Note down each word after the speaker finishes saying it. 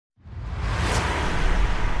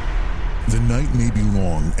The night may be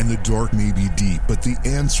long and the dark may be deep, but the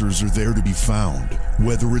answers are there to be found.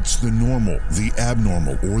 Whether it's the normal, the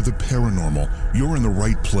abnormal, or the paranormal, you're in the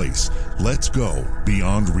right place. Let's go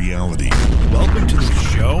beyond reality. Welcome to the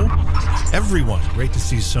show, everyone. Great to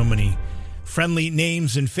see so many friendly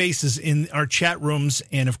names and faces in our chat rooms.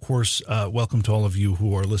 And, of course, welcome to all of you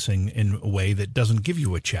who are listening in a way that doesn't give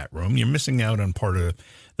you a chat room. You're missing out on part of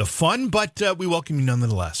the fun, but we welcome you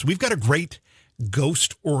nonetheless. We've got a great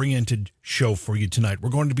ghost-oriented show for you tonight. We're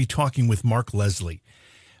going to be talking with Mark Leslie.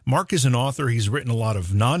 Mark is an author. He's written a lot of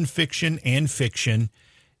nonfiction and fiction.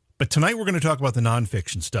 But tonight we're going to talk about the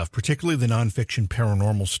nonfiction stuff, particularly the nonfiction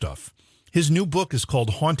paranormal stuff. His new book is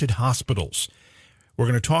called Haunted Hospitals. We're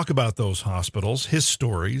going to talk about those hospitals, his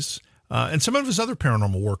stories, and some of his other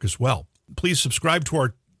paranormal work as well. Please subscribe to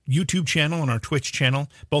our YouTube channel and our Twitch channel.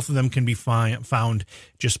 Both of them can be found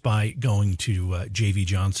just by going to JV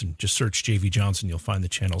Johnson. Just search JV Johnson. You'll find the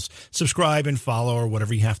channels. Subscribe and follow or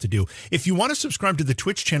whatever you have to do. If you want to subscribe to the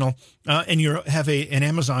Twitch channel and you have an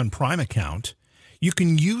Amazon Prime account, you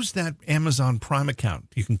can use that Amazon Prime account.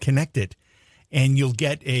 You can connect it and you'll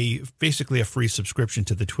get basically a free subscription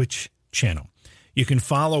to the Twitch channel. You can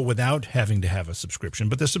follow without having to have a subscription,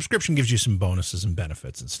 but the subscription gives you some bonuses and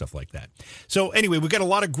benefits and stuff like that. So anyway, we've got a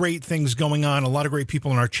lot of great things going on, a lot of great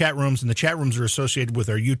people in our chat rooms, and the chat rooms are associated with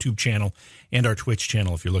our YouTube channel and our Twitch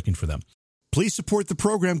channel if you're looking for them. Please support the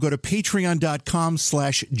program. Go to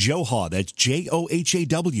patreon.com/Johaw. That's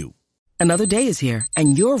JOHAW. Another day is here,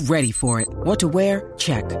 and you're ready for it. What to wear?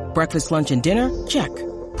 Check. Breakfast, lunch, and dinner? Check.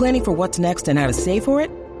 Planning for what's next and how to save for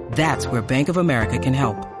it? That's where Bank of America can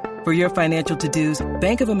help. For your financial to-dos,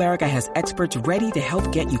 Bank of America has experts ready to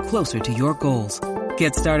help get you closer to your goals.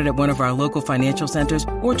 Get started at one of our local financial centers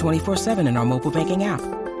or 24/7 in our mobile banking app.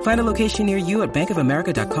 Find a location near you at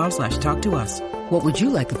bankofamerica.com/talktous. What would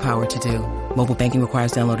you like the power to do? Mobile banking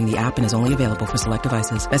requires downloading the app and is only available for select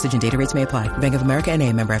devices. Message and data rates may apply. Bank of America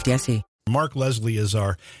N.A., member FDIC. Mark Leslie is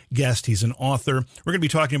our guest. He's an author. We're going to be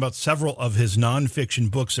talking about several of his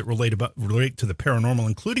nonfiction books that relate to the paranormal,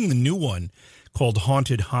 including the new one called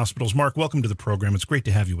Haunted Hospitals. Mark, welcome to the program. It's great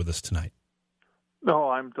to have you with us tonight. Oh,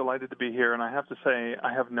 I'm delighted to be here, and I have to say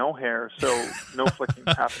I have no hair, so no flicking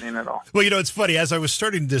happening at all. Well, it's funny. As I was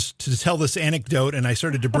starting to tell this anecdote and I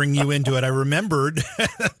started to bring you into it, I remembered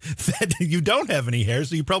that you don't have any hair,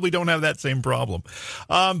 so you probably don't have that same problem.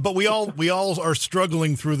 But we all are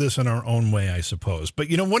struggling through this in our own way, I suppose. But,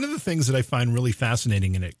 one of the things that I find really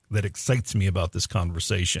fascinating and that excites me about this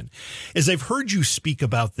conversation is I've heard you speak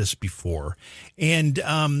about this before, and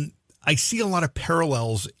I see a lot of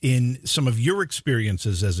parallels in some of your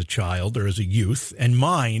experiences as a child or as a youth and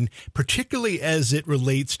mine, particularly as it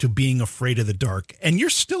relates to being afraid of the dark. And you're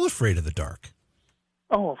still afraid of the dark.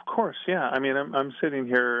 Oh, of course, yeah. I mean, I'm sitting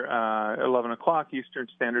here 11 o'clock Eastern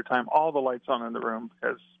Standard Time, all the lights on in the room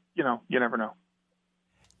because, you never know.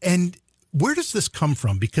 And where does this come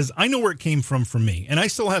from? Because I know where it came from for me, and I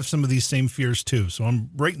still have some of these same fears too, so I'm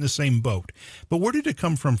right in the same boat. But where did it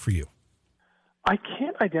come from for you? I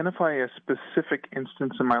can't identify a specific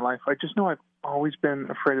instance in my life. I just know I've always been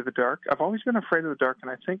afraid of the dark. I've always been afraid of the dark, and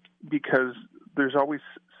I think because there's always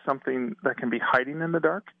something that can be hiding in the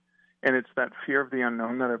dark, and it's that fear of the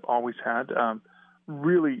unknown that I've always had.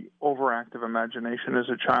 Really overactive imagination as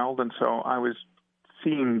a child, and so I was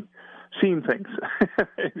seeing things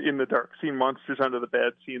in the dark, seeing monsters under the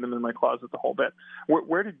bed, seeing them in my closet, the whole bit.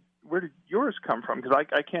 Where did yours come from? Because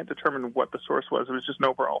I can't determine what the source was. It was just an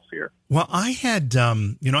overall fear. Well, I had,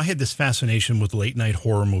 I had this fascination with late night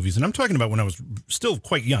horror movies, and I'm talking about when I was still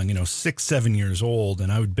quite young, 6, 7 years old,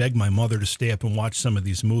 and I would beg my mother to stay up and watch some of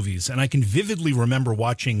these movies. And I can vividly remember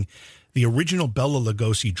watching the original Bela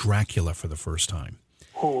Lugosi Dracula for the first time.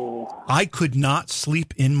 Oh. I could not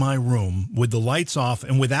sleep in my room with the lights off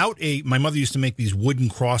and without my mother used to make these wooden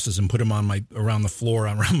crosses and put them on around the floor,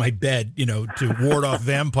 around my bed, to ward off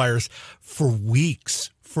vampires for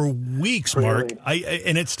weeks, Mark. Really?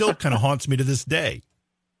 And it still kind of haunts me to this day.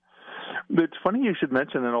 It's funny you should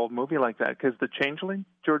mention an old movie like that because The Changeling,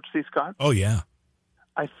 George C. Scott. Oh, yeah.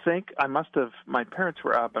 I think my parents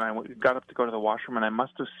were up and I got up to go to the washroom and I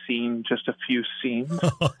must have seen just a few scenes,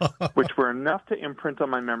 which were enough to imprint on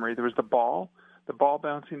my memory. There was the ball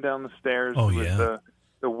bouncing down the stairs. Oh, there was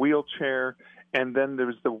the wheelchair. And then there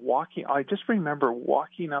was the walking. I just remember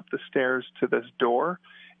walking up the stairs to this door,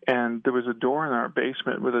 and there was a door in our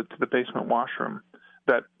basement to the basement washroom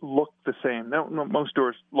that looked the same. No, most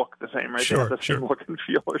doors look the same, right? Sure, they have the same look and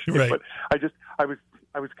feel. Right. But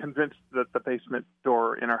I was convinced that the basement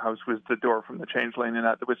door in our house was the door from The Changeling, and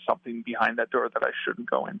that there was something behind that door that I shouldn't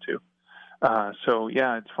go into. So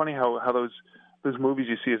yeah, it's funny how those movies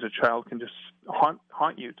you see as a child can just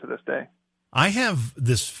haunt you to this day. I have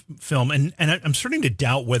this film, and I'm starting to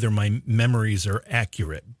doubt whether my memories are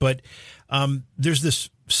accurate, but there's this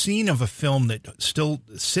scene of a film that still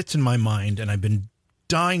sits in my mind, and I've been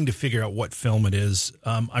dying to figure out what film it is.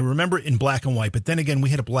 I remember it in black and white, but then again, we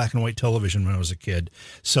had a black and white television when I was a kid,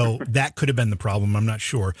 so that could have been the problem. I'm not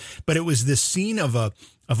sure, but it was this scene of a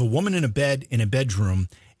woman in a bed in a bedroom,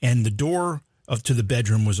 and the door to the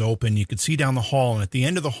bedroom was open. You could see down the hall, and at the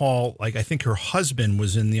end of the hall, like I think her husband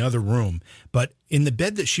was in the other room, but in the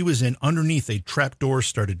bed that she was in, underneath, a trap door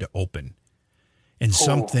started to open, and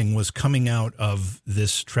something was coming out of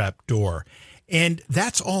this trap door. And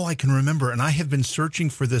that's all I can remember. And I have been searching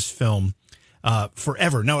for this film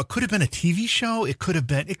forever. Now, it could have been a TV show. It could have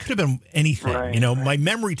been anything. Right, you know, right. my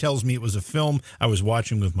memory tells me it was a film I was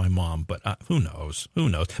watching with my mom, but who knows? Who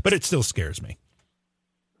knows? But it still scares me.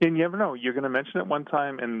 And you never know. You're going to mention it one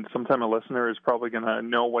time, and sometime a listener is probably going to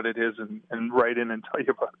know what it is and write in and tell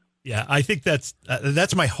you about it. Yeah, I think that's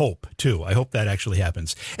my hope too. I hope that actually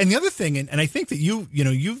happens. And the other thing, and I think that you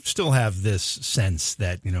still have this sense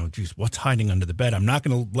that, geez, what's hiding under the bed? I'm not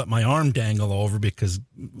going to let my arm dangle over because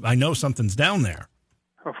I know something's down there.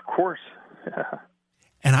 Of course. Yeah.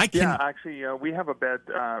 And I can. Yeah, actually, we have a bed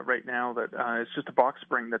right now that it's just a box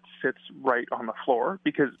spring that sits right on the floor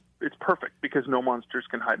because it's perfect because no monsters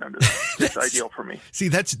can hide under that. It's ideal for me. See,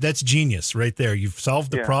 that's genius right there. You've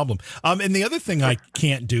solved the problem. And the other thing I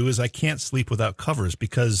can't do is I can't sleep without covers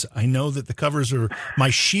because I know that the covers are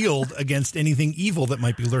my shield against anything evil that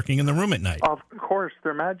might be lurking in the room at night. Of course,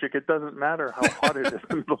 they're magic. It doesn't matter how hot it is in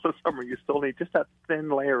the middle of summer. You still need just that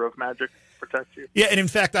thin layer of magic to protect you. Yeah, and in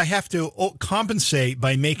fact, I have to compensate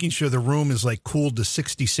by making sure the room is like cooled to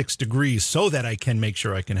 66 degrees so that I can make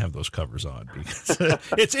sure I can have those covers on.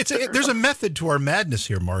 Because there's a method to our madness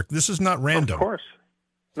here, Mark. This is not random. Of course.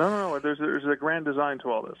 No. There's a grand design to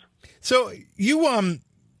all this. So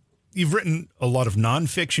you've written a lot of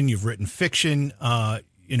nonfiction. You've written fiction.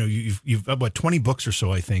 You've about 20 books or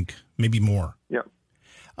so, I think, maybe more. Yeah.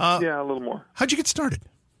 Yeah, a little more. How'd you get started?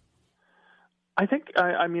 I think,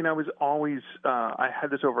 I was always, I had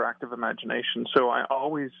this overactive imagination, so I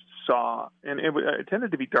always saw, and it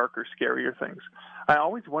tended to be darker, scarier things. I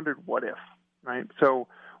always wondered, what if, right? So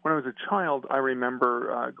when I was a child, I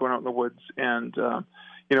remember going out in the woods, and,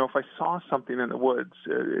 if I saw something in the woods,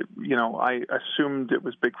 I assumed it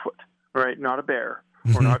was Bigfoot, right? Not a bear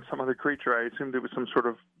or not some other creature. I assumed it was some sort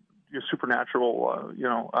of supernatural,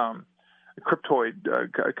 cryptoid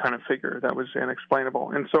kind of figure that was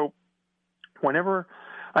inexplainable. And so whenever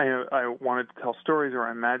I wanted to tell stories or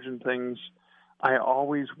imagine things, I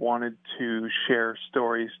always wanted to share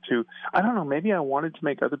stories to, I don't know, maybe I wanted to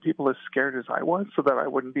make other people as scared as I was so that I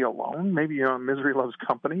wouldn't be alone. Maybe, misery loves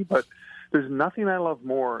company, but there's nothing I love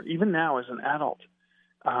more, even now as an adult,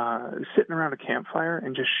 sitting around a campfire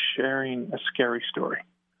and just sharing a scary story.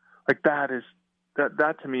 Like that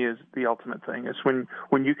to me is the ultimate thing. It's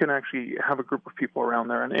when you can actually have a group of people around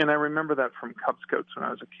there. And I remember that from Cub Scouts when I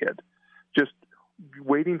was a kid, just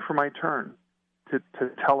waiting for my turn to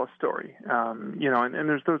tell a story. And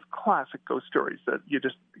there's those classic ghost stories that you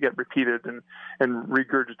just get repeated and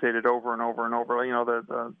regurgitated over and over and over.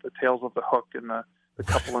 The tales of the hook and the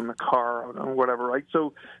couple in the car or whatever. Right.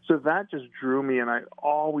 So that just drew me, and I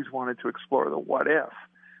always wanted to explore the what if.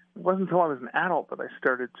 It wasn't until I was an adult that I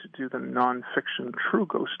started to do the nonfiction true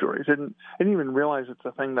ghost stories. I didn't even realize it's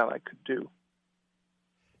a thing that I could do.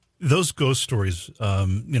 Those ghost stories,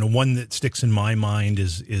 one that sticks in my mind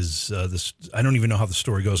is this. I don't even know how the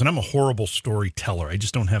story goes, and I'm a horrible storyteller. I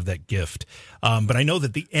just don't have that gift. But I know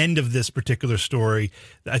that the end of this particular story,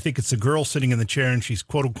 I think it's a girl sitting in the chair, and she's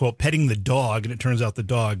quote unquote petting the dog, and it turns out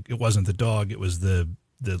it wasn't the dog, it was the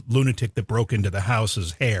lunatic that broke into the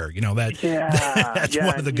house's hair. That's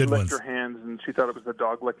one of the good ones. She licked her hands, and she thought it was the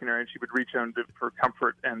dog licking her, and she would reach out for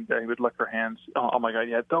comfort, and he would lick her hands. Oh my God,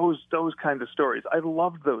 yeah, those kinds of stories. I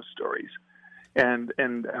loved those stories, and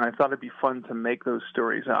I thought it'd be fun to make those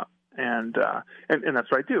stories up, and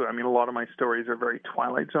that's what I do. I mean, a lot of my stories are very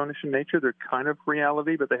Twilight Zone-ish in nature. They're kind of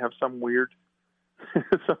reality, but they have some weird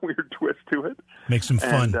twist to it. Makes them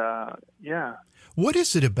fun. And, yeah. What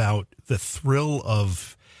is it about the thrill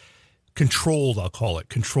of controlled, I'll call it,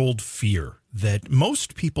 controlled fear, that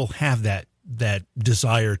most people have that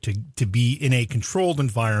desire to be in a controlled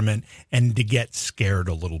environment and to get scared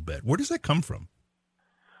a little bit? Where does that come from?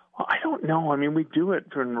 Well, I don't know. I mean, we do it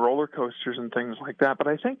in roller coasters and things like that, but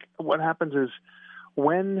I think what happens is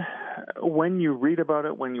when you read about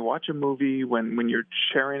it, when you watch a movie, when you're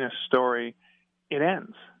sharing a story, it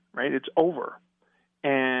ends, right? It's over.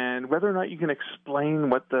 And whether or not you can explain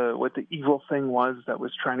what the evil thing was that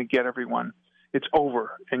was trying to get everyone, it's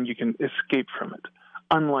over, and you can escape from it.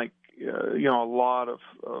 Unlike a lot of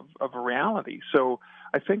reality. So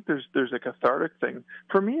I think there's a cathartic thing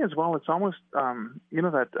for me as well. It's almost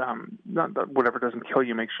that not that whatever doesn't kill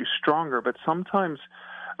you makes you stronger, but sometimes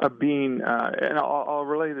being and I'll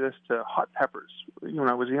relate this to hot peppers. When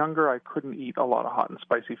I was younger, I couldn't eat a lot of hot and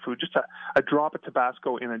spicy food. Just a drop of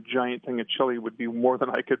Tabasco in a giant thing of chili would be more than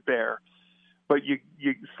I could bear. But you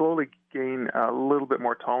slowly gain a little bit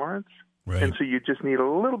more tolerance. Right. And so you just need a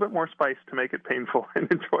little bit more spice to make it painful and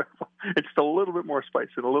enjoyable. It's just a little bit more spice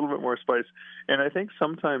and a little bit more spice. And I think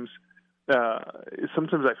sometimes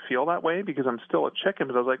I feel that way because I'm still a chicken.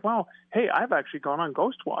 But I was like, well, hey, I've actually gone on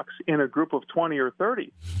ghost walks in a group of 20 or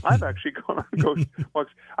 30. I've actually gone on ghost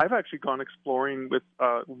walks. I've actually gone exploring with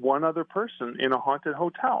one other person in a haunted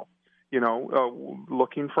hotel.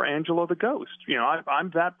 Looking for Angela the ghost.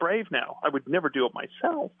 I'm that brave now. I would never do it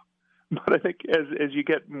myself. But I think as you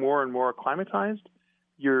get more and more acclimatized,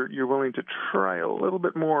 you're willing to try a little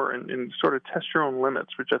bit more and sort of test your own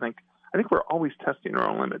limits, which I think we're always testing our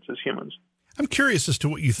own limits as humans. I'm curious as to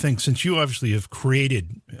what you think, since you obviously have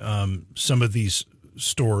created some of these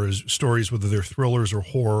stories, whether they're thrillers or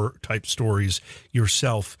horror type stories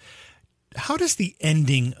yourself. How does the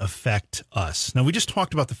ending affect us? Now, we just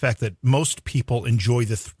talked about the fact that most people enjoy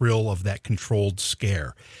the thrill of that controlled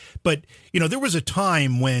scare. But, there was a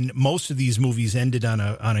time when most of these movies ended on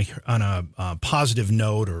a positive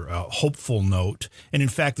note or a hopeful note. And in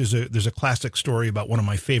fact, there's a classic story about one of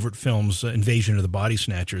my favorite films, Invasion of the Body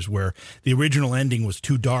Snatchers, where the original ending was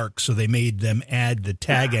too dark, so they made them add the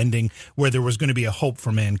tag ending where there was going to be a hope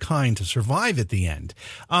for mankind to survive at the end.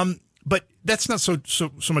 But that's not so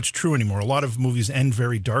much true anymore. A lot of movies end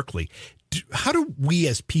very darkly. How do we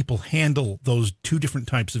as people handle those two different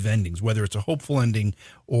types of endings, whether it's a hopeful ending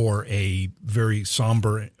or a very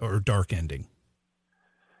somber or dark ending?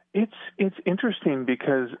 It's interesting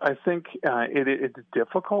because I think it's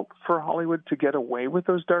difficult for Hollywood to get away with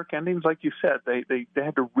those dark endings. Like you said, they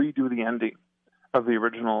had to redo the ending of the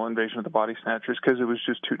original Invasion of the Body Snatchers because it was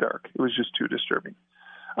just too dark. It was just too disturbing.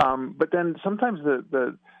 But then sometimes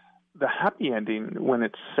the happy ending, when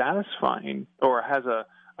it's satisfying or has a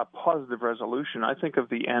positive resolution, I think of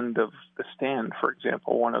the end of The Stand, for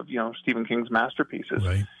example, one of Stephen King's masterpieces.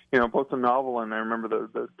 Right. Both the novel and I remember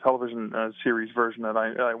the television series version that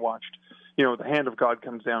I watched. The hand of God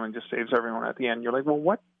comes down and just saves everyone at the end. You're like, well,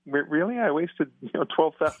 what? Really? I wasted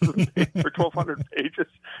 12,000 or 1,200 pages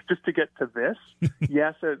just to get to this?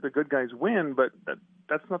 Yes, the good guys win, but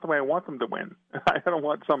that's not the way I want them to win. I don't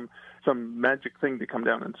want some magic thing to come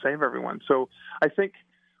down and save everyone. So I think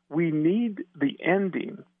we need the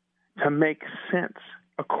ending to make sense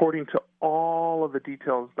according to all of the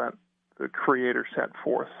details that the creator set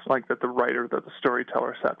forth, like that the writer, that the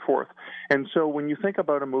storyteller set forth. And so when you think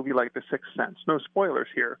about a movie like The Sixth Sense, no spoilers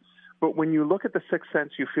here, but when you look at The Sixth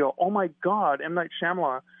Sense, you feel, oh my God, M. Night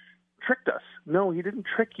Shyamalan tricked us. No, he didn't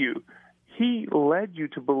trick you. He led you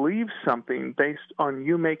to believe something based on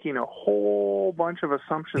you making a whole bunch of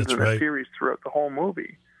assumptions That's in right. a series throughout the whole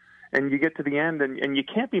movie. And you get to the end, and you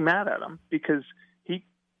can't be mad at him because he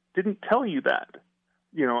didn't tell you that.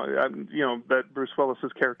 That Bruce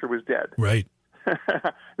Willis's character was dead. Right.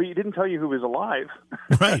 But he didn't tell you who was alive.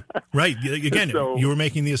 Right. Again, So, you were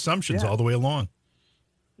making the assumptions all the way along.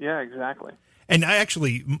 Yeah, exactly. And I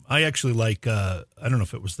actually like, I don't know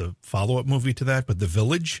if it was the follow-up movie to that, but The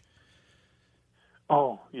Village.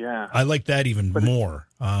 Oh, yeah. I like that even more.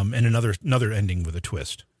 And another ending with a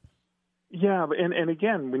twist. Yeah, and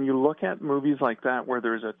again, when you look at movies like that where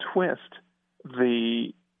there's a twist,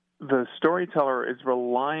 the storyteller is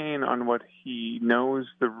relying on what he knows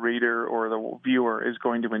the reader or the viewer is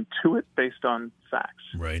going to intuit based on facts.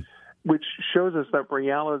 Right. Which shows us that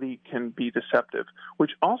reality can be deceptive,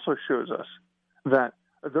 which also shows us that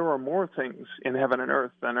there are more things in heaven and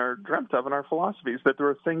earth than are dreamt of in our philosophies, that there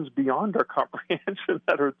are things beyond our comprehension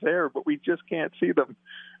that are there, but we just can't see them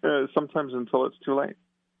sometimes until it's too late.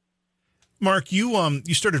 Mark, you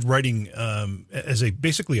started writing as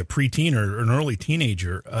basically a preteen or an early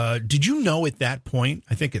teenager. Did you know at that point,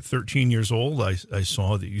 I think at 13 years old, I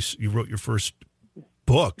saw that you wrote your first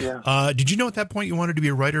book. Yeah. Did you know at that point you wanted to be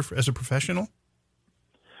a writer as a professional?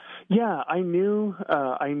 Yeah, I knew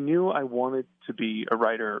I wanted to be a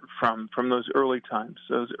writer from those early times,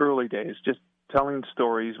 those early days, just telling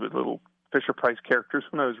stories with little Fisher-Price characters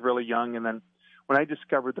when I was really young. And then when I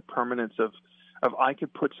discovered the permanence of I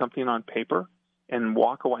could put something on paper and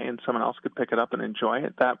walk away and someone else could pick it up and enjoy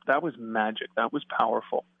it, that was magic. That was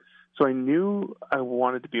powerful. So I knew I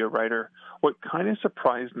wanted to be a writer. What kind of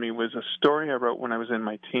surprised me was a story I wrote when I was in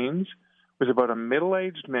my teens. It was about a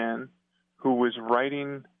middle-aged man who was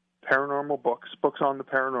writing paranormal books on the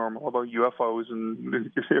paranormal, about UFOs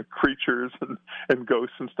and creatures and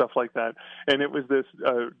ghosts and stuff like that. And it was this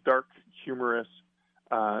dark, humorous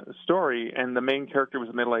story, and the main character was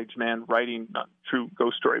a middle-aged man writing true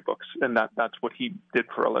ghost story books, and that's what he did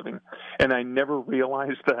for a living. And I never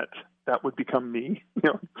realized that would become me,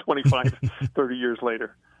 25, 30 years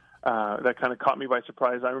later. That kind of caught me by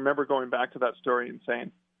surprise. I remember going back to that story and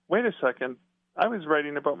saying, wait a second, I was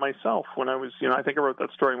writing about myself when I was, I think I wrote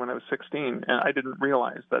that story when I was 16, and I didn't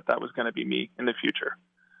realize that was going to be me in the future.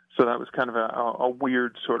 So that was kind of a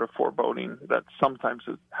weird sort of foreboding that sometimes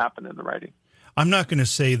has happened in the writing. I'm not going to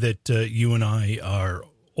say that you and I are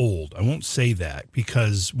old. I won't say that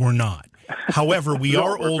because we're not. However, we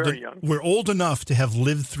are old. We're old enough to have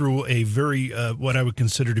lived through a very, what I would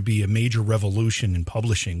consider to be a major revolution in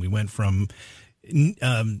publishing. We went from,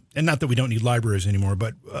 and not that we don't need libraries anymore,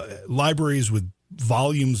 but libraries with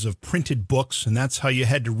volumes of printed books, and that's how you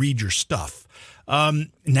had to read your stuff.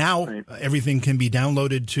 Now everything can be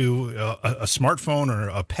downloaded to a smartphone or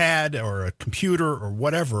a pad or a computer or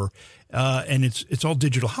whatever, and it's all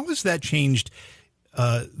digital. How has that changed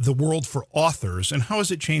the world for authors, and how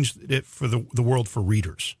has it changed it for the world for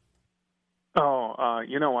readers?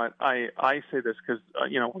 You know what? I say this because,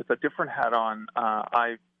 with a different hat on,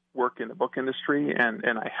 I work in the book industry,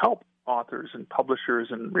 and I help authors and publishers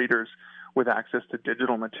and readers with access to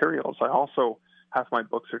digital materials. I also, half my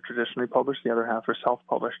books are traditionally published, the other half are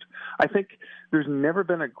self-published. I think there's never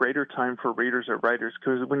been a greater time for readers or writers,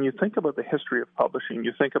 because when you think about the history of publishing,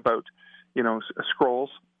 you think about, scrolls.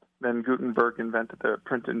 Then Gutenberg invented the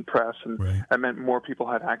printing press, and that meant more people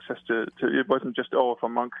had access to it wasn't just, if a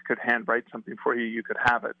monk could handwrite something for you, you could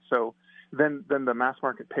have it. So then the mass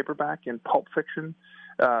market paperback and pulp fiction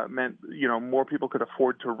meant, more people could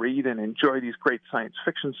afford to read and enjoy these great science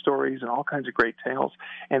fiction stories and all kinds of great tales.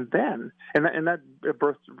 And then, and that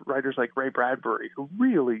birthed writers like Ray Bradbury, who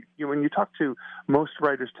really, when you talk to most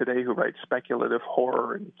writers today who write speculative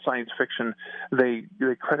horror and science fiction, they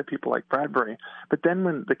credit people like Bradbury. But then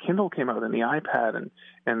when the Kindle came out and the iPad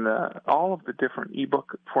and all of the different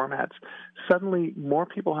ebook formats, suddenly more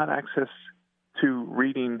people had access to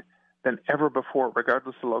reading than ever before,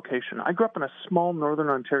 regardless of location. I grew up in a small northern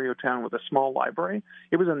Ontario town with a small library.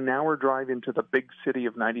 It was an hour drive into the big city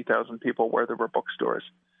of 90,000 people where there were bookstores.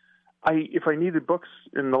 If I needed books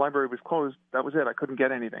and the library was closed, that was it. I couldn't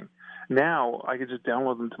get anything. Now I could just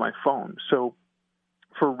download them to my phone. So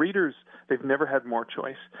for readers, they've never had more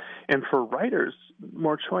choice. And for writers,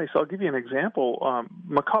 more choice. I'll give you an example.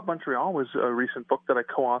 Macabre Montreal was a recent book that I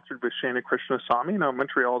co-authored with Shana Krishnasamy.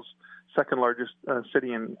 Montreal's second largest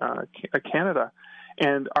city in Canada.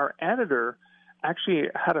 And our editor actually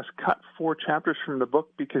had us cut 4 chapters from the book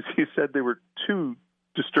because he said they were too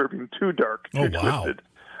disturbing, too dark, too twisted.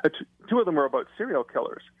 2 of them were about serial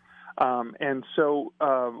killers. And so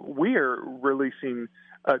we're releasing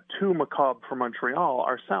 2 Macabre for Montreal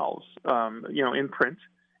ourselves, in print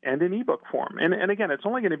and in ebook form. And again, it's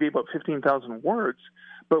only going to be about 15,000 words,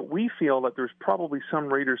 but we feel that there's probably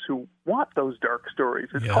some readers who want those dark stories.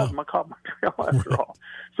 It's called Macabre Montreal after all.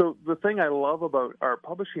 So the thing I love about our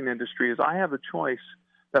publishing industry is I have a choice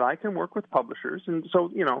that I can work with publishers. And so,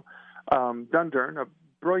 Dundurn, a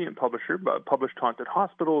brilliant publisher, published Haunted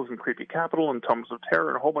Hospitals and Creepy Capital and Tomes of Terror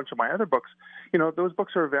and a whole bunch of my other books. Those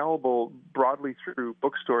books are available broadly through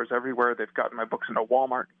bookstores everywhere. They've gotten my books into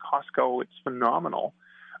Walmart and Costco. It's phenomenal.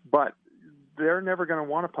 But they're never going to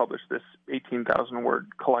want to publish this 18,000-word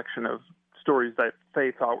collection of stories that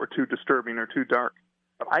they thought were too disturbing or too dark.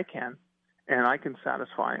 But I can, and I can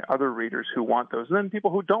satisfy other readers who want those. And then people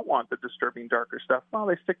who don't want the disturbing, darker stuff,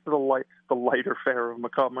 they stick to the lighter fare of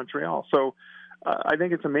Macabre Montreal. So I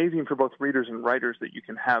think it's amazing for both readers and writers that you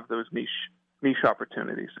can have those niche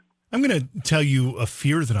opportunities. I'm going to tell you a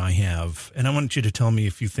fear that I have, and I want you to tell me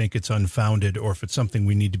if you think it's unfounded or if it's something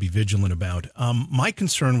we need to be vigilant about. My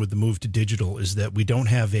concern with the move to digital is that we don't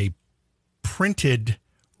have a printed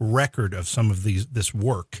record of some of this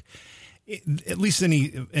work, at least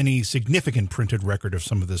any significant printed record of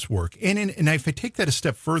some of this work. And if I take that a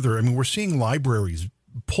step further, we're seeing libraries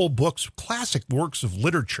pull books, classic works of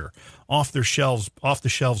literature off the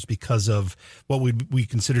shelves because of what we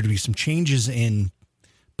consider to be some changes in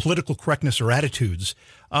political correctness or attitudes.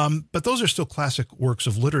 But those are still classic works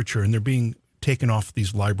of literature, and they're being taken off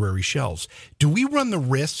these library shelves. Do we run the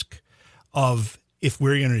risk of, if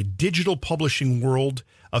we're in a digital publishing world,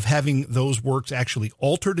 of having those works actually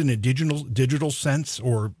altered in a digital sense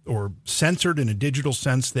or censored in a digital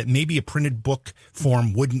sense that maybe a printed book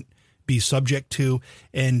form wouldn't be subject to,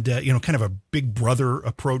 and kind of a big brother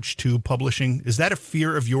approach to publishing? Is that a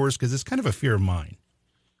fear of yours? Because it's kind of a fear of mine.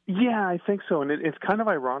 Yeah, I think so. And it's kind of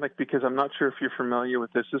ironic because I'm not sure if you're familiar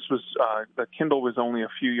with this. This was the Kindle was only a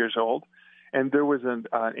few years old, and there was an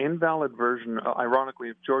invalid version, ironically,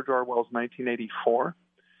 of George Orwell's 1984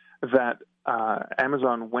 that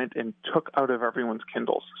Amazon went and took out of everyone's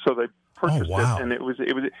Kindles. So they purchased it, and it was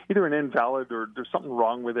either an invalid or there's something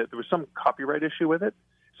wrong with it. There was some copyright issue with it.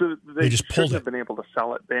 So they just pulled it. Been able to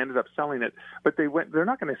sell it. They ended up selling it, but they're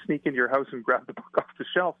not going to sneak into your house and grab the book off the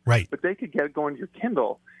shelf. Right. But they could get it going to your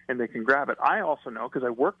Kindle and they can grab it. I also know because I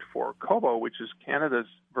worked for Kobo, which is Canada's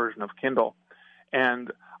version of Kindle,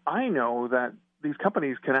 and I know that these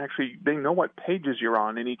companies they know what pages you're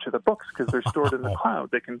on in each of the books because they're stored in the cloud.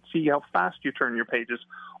 They can see how fast you turn your pages.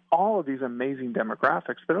 All of these amazing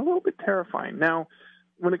demographics that are a little bit terrifying. Now,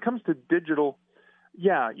 when it comes to digital,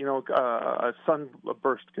 yeah, a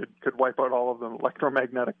sunburst could wipe out all of them.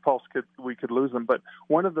 Electromagnetic pulse we could lose them. But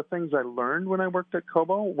one of the things I learned when I worked at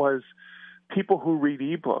Kobo was people who read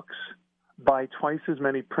ebooks buy twice as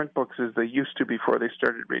many print books as they used to before they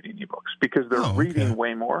started reading ebooks because they're reading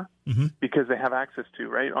way more because they have access to,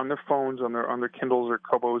 right, on their phones, on their Kindles or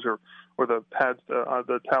Kobos or the pads,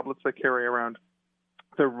 the tablets they carry around.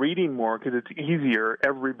 They're reading more because it's easier.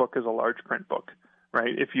 Every book is a large print book,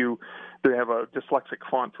 right? They have a dyslexic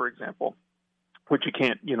font, for example, which you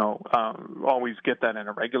can't, always get that in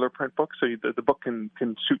a regular print book. So the book can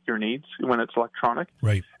suit your needs when it's electronic.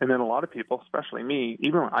 Right. And then a lot of people, especially me,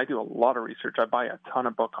 even when I do a lot of research, I buy a ton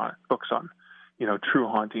of books on, true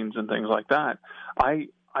hauntings and things like that. I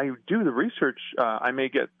do the research. I may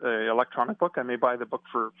get an electronic book. I may buy the book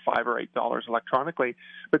for $5 or $8 electronically.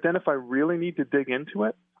 But then if I really need to dig into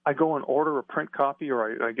it, I go and order a print copy,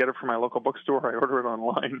 or I get it from my local bookstore. I order it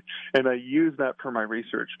online, and I use that for my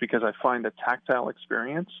research because I find the tactile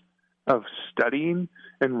experience of studying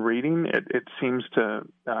and reading. It seems to.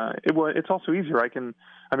 It's also easier.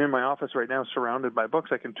 I'm in my office right now, surrounded by books.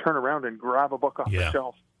 I can turn around and grab a book off the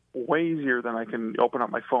shelf way easier than I can open up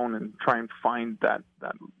my phone and try and find that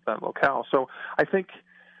locale. So I think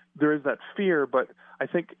there is that fear, but I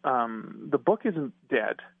think the book isn't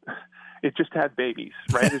dead. It just had babies,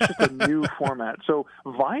 right? It's just a new format. So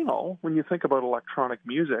vinyl, when you think about electronic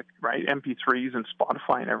music, right, MP3s and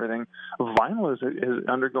Spotify and everything, vinyl is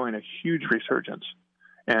undergoing a huge resurgence.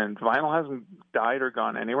 And vinyl hasn't died or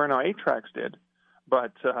gone anywhere. Now, 8-tracks did.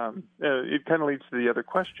 But it kind of leads to the other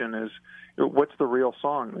question is, what's the real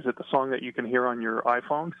song? Is it the song that you can hear on your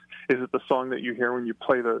iPhone? Is it the song that you hear when you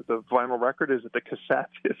play the vinyl record? Is it the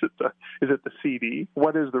cassette? Is it the CD?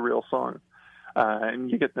 What is the real song? And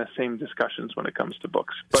you get the same discussions when it comes to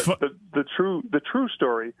books. But the true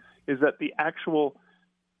story is that the actual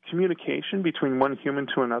communication between one human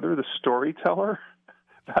to another, the storyteller,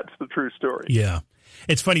 that's the true story. Yeah.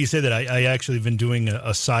 It's funny you say that. I actually have been doing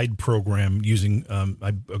a side program using,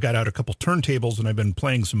 I got out a couple turntables and I've been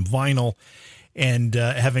playing some vinyl and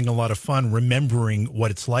having a lot of fun remembering what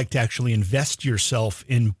it's like to actually invest yourself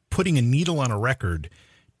in putting a needle on a record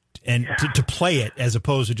and to play it as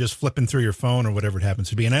opposed to just flipping through your phone or whatever it happens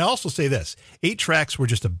to be. And I also say this, 8-tracks were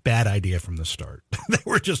just a bad idea from the start. They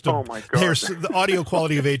were just, oh my God. The audio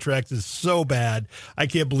quality of 8-tracks is so bad. I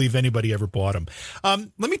can't believe anybody ever bought them.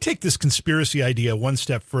 Let me take this conspiracy idea one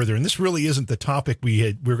step further. And this really isn't the topic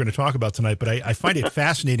we were going to talk about tonight, but I find it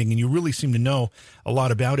fascinating and you really seem to know a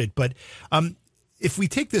lot about it. But, if we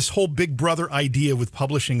take this whole Big Brother idea with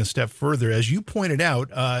publishing a step further, as you pointed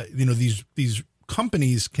out, these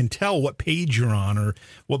companies can tell what page you're on or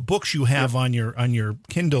what books you have on your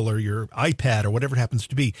Kindle or your iPad or whatever it happens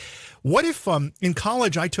to be. What if in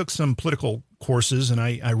college I took some political courses and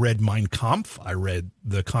I read Mein Kampf, I read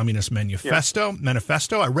the Communist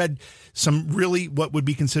Manifesto, I read some really what would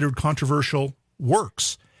be considered controversial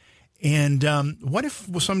works. And what if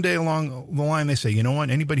someday along the line they say, you know what,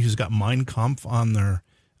 anybody who's got Mein Kampf on their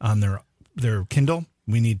Kindle,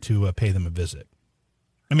 we need to pay them a visit.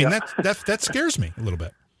 I mean, that scares me a little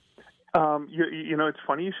bit. It's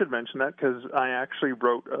funny you should mention that because I actually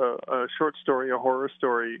wrote a short story, a horror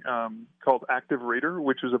story called Active Reader,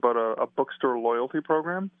 which was about a bookstore loyalty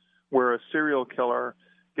program where a serial killer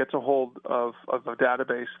gets a hold of a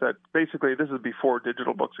database that basically, this is before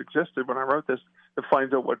digital books existed when I wrote this, that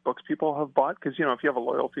finds out what books people have bought. Because, if you have a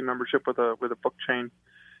loyalty membership with a book chain,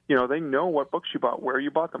 they know what books you bought, where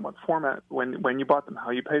you bought them, what format, when you bought them, how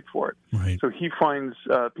you paid for it. Right. So he finds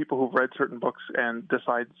people who've read certain books and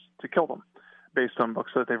decides to kill them based on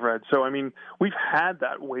books that they've read. So, I mean, we've had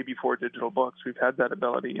that way before digital books. We've had that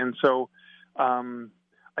ability. And so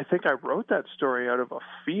I think I wrote that story out of a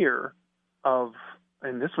fear of,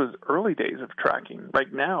 and this was early days of tracking.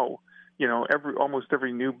 Like now, almost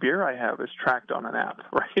every new beer I have is tracked on an app,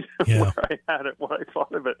 right? Yeah. Where I had it, what I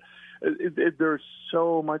thought of it. There's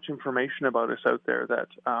so much information about us out there that,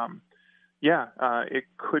 it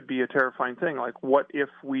could be a terrifying thing. Like, what if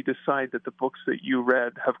we decide that the books that you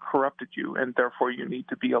read have corrupted you, and therefore you need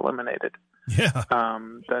to be eliminated? Yeah.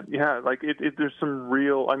 There's some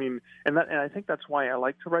real. I mean, and I think that's why I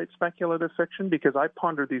like to write speculative fiction, because I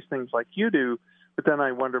ponder these things like you do, but then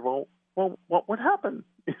I wonder, well, what would happen?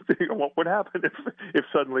 What would happen if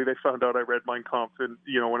suddenly they found out I read Mein Kampf, and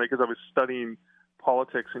because I was studying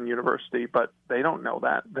politics in university, but they don't know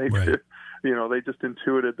that. They just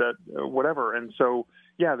intuited that whatever. And so,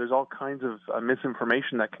 there's all kinds of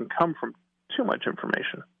misinformation that can come from too much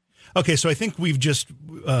information. Okay, so I think we've just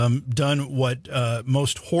done what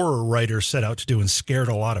most horror writers set out to do and scared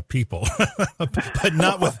a lot of people, but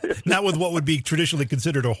not with what would be traditionally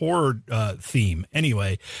considered a horror theme.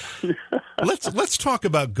 Anyway, let's talk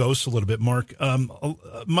about ghosts a little bit, Mark.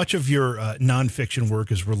 Much of your nonfiction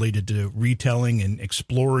work is related to retelling and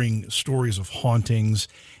exploring stories of hauntings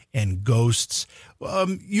and ghosts.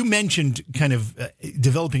 You mentioned kind of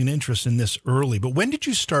developing an interest in this early, but when did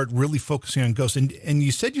you start really focusing on ghosts? And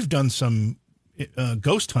you said you've done some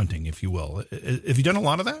ghost hunting, if you will. Have you done a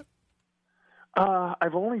lot of that?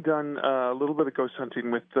 I've only done a little bit of ghost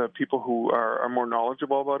hunting with people who are more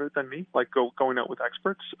knowledgeable about it than me, like going out with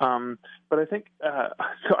experts. But I think, I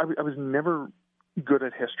was never good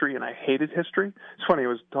at history, and I hated history. It's funny, I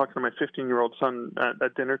was talking to my 15-year-old son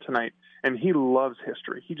at dinner tonight, and he loves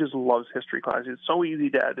history. He just loves history class. It's so easy,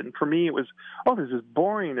 Dad. And for me, it was, this is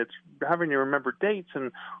boring. It's having to remember dates,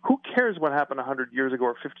 and who cares what happened 100 years ago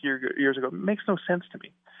or 50 years ago? It makes no sense to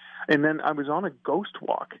me. And then I was on a ghost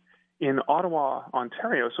walk in Ottawa,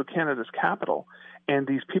 Ontario, so Canada's capital, and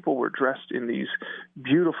these people were dressed in these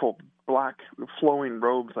beautiful black flowing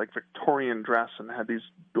robes, like Victorian dress, and had these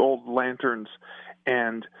old lanterns,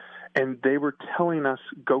 and they were telling us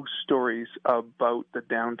ghost stories about the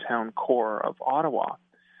downtown core of Ottawa,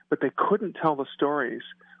 but they couldn't tell the stories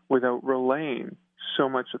without relaying so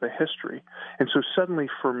much of the history. And so suddenly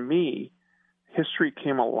for me, history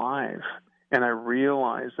came alive, and I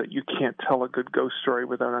realized that you can't tell a good ghost story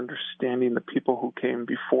without understanding the people who came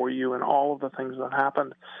before you and all of the things that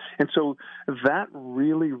happened. And so that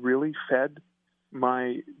really, really fed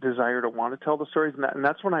my desire to want to tell the stories. And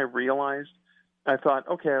that's when I realized, I thought,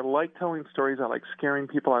 okay, I like telling stories. I like scaring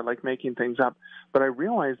people. I like making things up. But I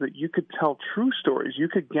realized that you could tell true stories. You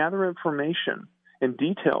could gather information and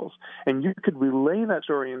details, and you could relay that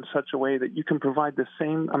story in such a way that you can provide the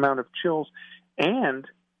same amount of chills, and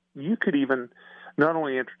you could even not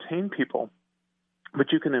only entertain people,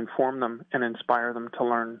 but you can inform them and inspire them to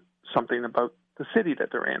learn something about the city that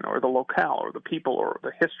they're in, or the locale, or the people, or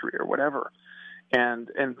the history, or whatever. And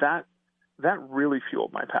that really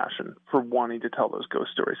fueled my passion for wanting to tell those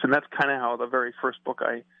ghost stories. And that's kind of how the very first book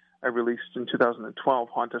I released in 2012,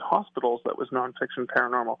 Haunted Hospitals, that was nonfiction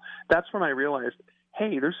paranormal. That's when I realized,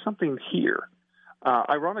 hey, there's something here.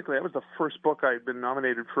 Ironically, that was the first book I had been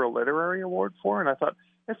nominated for a literary award for, and I thought,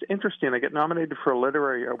 that's interesting. I get nominated for a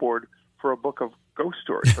literary award for a book of ghost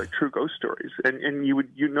stories, like true ghost stories. And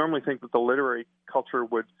you normally think that the literary culture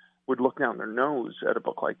would look down their nose at a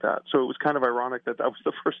book like that. So it was kind of ironic that was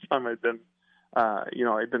the first time I'd been,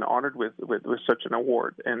 I'd been honored with such an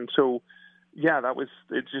award. And so,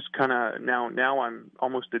 it's just kind of now I'm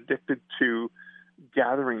almost addicted to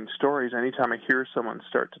gathering stories. Anytime I hear someone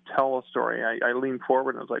start to tell a story, I lean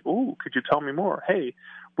forward and I was like, "Ooh, could you tell me more? Hey,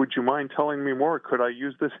 would you mind telling me more? Could I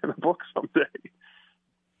use this in a book someday?"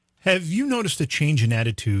 Have you noticed a change in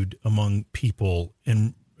attitude among people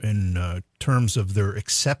in terms of their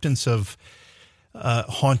acceptance of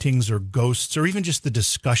hauntings or ghosts, or even just the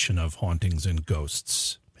discussion of hauntings and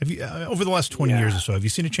ghosts? Have you over the last 20 years or so? Have you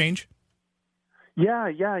seen a change? Yeah.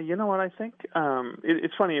 You know what? I think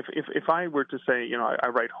it's funny if I were to say, I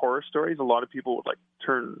write horror stories, a lot of people would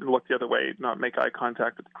look the other way, not make eye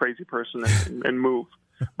contact with the crazy person and move.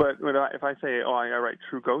 But if I say, I write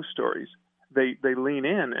true ghost stories, they lean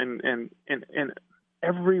in, and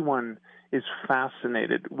everyone is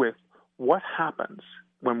fascinated with what happens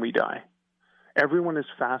when we die. Everyone is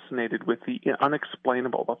fascinated with the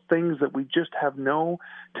unexplainable, the things that we just have no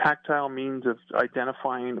tactile means of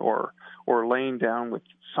identifying or laying down with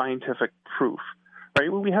scientific proof. Right?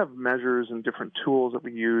 Well, we have measures and different tools that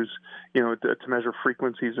we use, to measure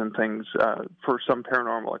frequencies and things for some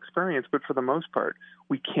paranormal experience, but for the most part,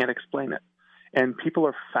 we can't explain it. And people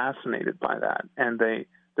are fascinated by that, and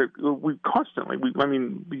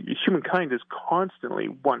humankind has constantly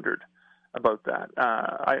wondered about that.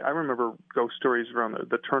 I remember ghost stories around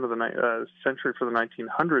the turn of the century for the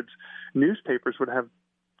 1900s. Newspapers would have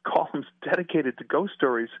columns dedicated to ghost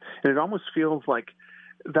stories, and it almost feels like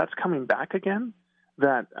that's coming back again.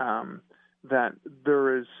 That that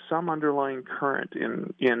there is some underlying current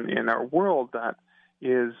in our world that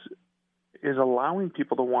is allowing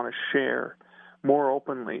people to want to share more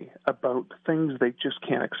openly about things they just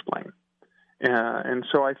can't explain. And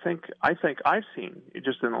so I think I've seen,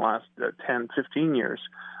 just in the last 10, 15 years,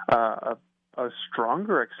 a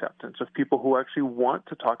stronger acceptance of people who actually want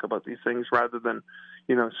to talk about these things rather than,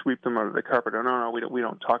 sweep them under the carpet. Or, no, we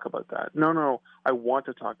don't talk about that. No, I want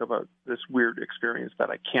to talk about this weird experience that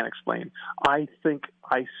I can't explain. I think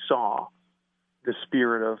I saw the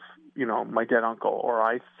spirit of, my dead uncle, or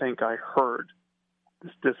I think I heard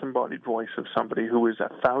this disembodied voice of somebody who is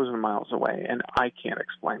 1,000 miles away, and I can't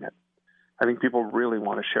explain it. I think people really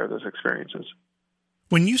want to share those experiences.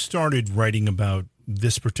 When you started writing about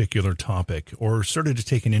this particular topic, or started to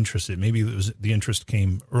take an interest in it, maybe the interest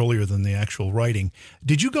came earlier than the actual writing,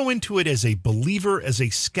 did you go into it as a believer, as a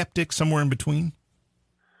skeptic, somewhere in between?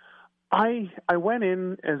 I went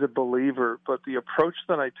in as a believer, but the approach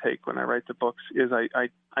that I take when I write the books is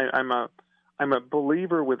I'm a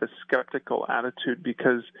believer with a skeptical attitude,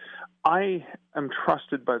 because I am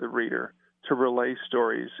trusted by the reader to relay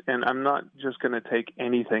stories, and I'm not just going to take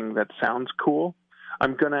anything that sounds cool.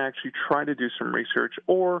 I'm going to actually try to do some research,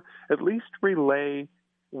 or at least relay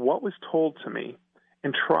what was told to me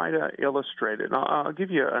and try to illustrate it. And I'll give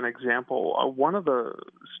you an example. One of the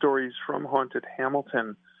stories from Haunted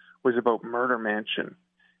Hamilton was about Murder Mansion,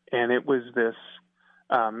 and it was this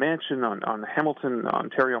mansion on Hamilton,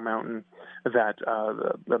 Ontario Mountain that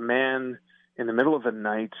the man in the middle of the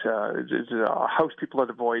night, is a house people had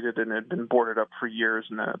avoided and had been boarded up for years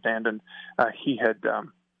and abandoned. He had,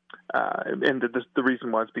 and the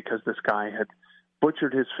reason was because this guy had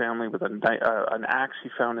butchered his family with an axe he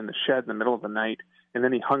found in the shed in the middle of the night, and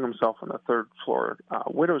then he hung himself on the third floor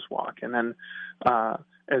widow's walk. And then,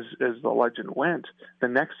 as the legend went, the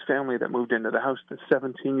next family that moved into the house, the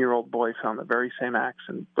 17-year-old boy found the very same axe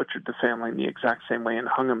and butchered the family in the exact same way and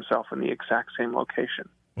hung himself in the exact same location.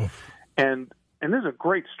 Oof. And this is a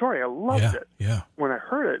great story. I loved it when I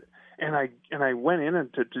heard it. And I went in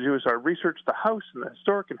and to do is I researched the house and the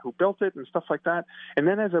historic and who built it and stuff like that. And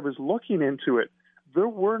then as I was looking into it, there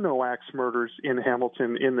were no axe murders in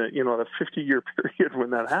Hamilton in the the 50-year period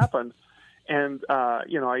when that happened. And I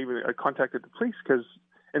contacted the police because.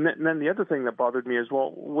 And then the other thing that bothered me is,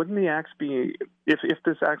 well, wouldn't the axe be, if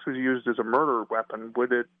this axe was used as a murder weapon,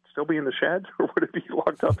 would it still be in the shed, or would it be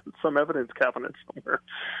locked up in some evidence cabinet somewhere?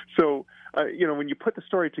 So, when you put the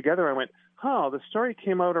story together, I went, the story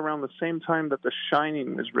came out around the same time that The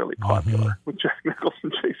Shining was really popular, with Jack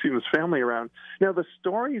Nicholson chasing his family around. Now, the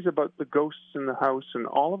stories about the ghosts in the house and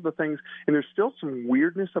all of the things, and there's still some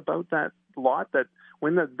weirdness about that lot, that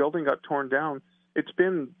when the building got torn down, it's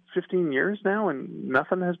been 15 years now, and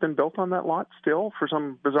nothing has been built on that lot still for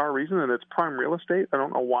some bizarre reason, and it's prime real estate. I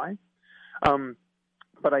don't know why.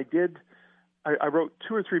 But I wrote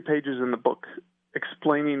 2 or 3 pages in the book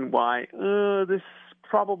explaining why this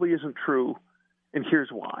probably isn't true, and here's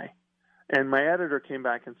why. And my editor came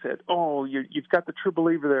back and said, you've got the true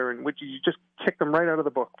believer there, and you just kicked them right out of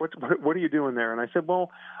the book. What are you doing there? And I said,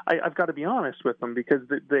 well, I've got to be honest with them because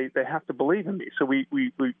they have to believe in me. So we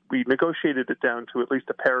negotiated it down to at least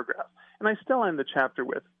a paragraph. And I still end the chapter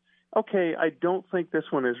with, okay, I don't think this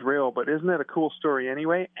one is real, but isn't that a cool story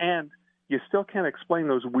anyway? And you still can't explain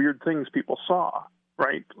those weird things people saw,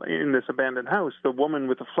 right, in this abandoned house. The woman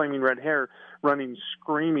with the flaming red hair running,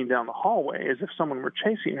 screaming down the hallway as if someone were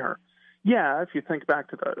chasing her. Yeah, if you think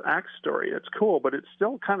back to the axe story, it's cool, but it's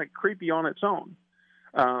still kind of creepy on its own.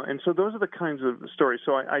 And so those are the kinds of stories.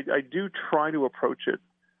 So I do try to approach it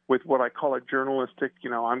with what I call a journalistic,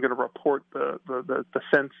 I'm going to report the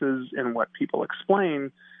senses and what people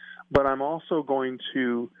explain, but I'm also going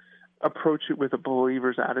to approach it with a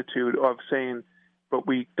believer's attitude of saying, but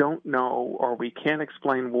we don't know, or we can't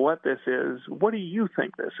explain what this is. What do you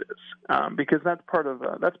think this is? Because that's part of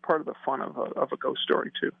the fun of a ghost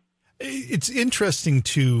story too. It's interesting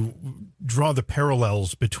to draw the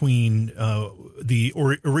parallels between the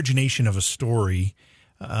origination of a story,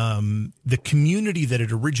 the community that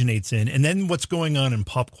it originates in, and then what's going on in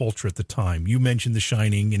pop culture at the time. You mentioned The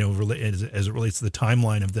Shining, as it relates to the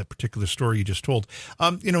timeline of that particular story you just told.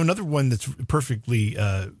 Another one that's perfectly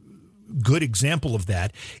good example of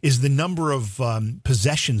that is the number of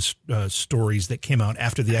possession stories that came out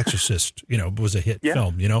after The Exorcist, was a hit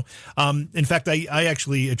film, In fact, I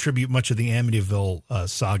actually attribute much of the Amityville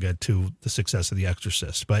saga to the success of The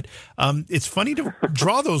Exorcist. But it's funny to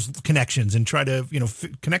draw those connections and try to,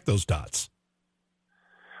 connect those dots.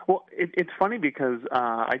 Well, it's funny because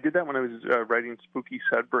I did that when I was writing Spooky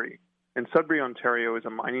Sudbury. And Sudbury, Ontario is a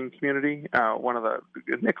mining community, one of the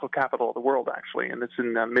nickel capital of the world, actually, and it's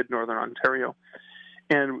in mid-northern Ontario.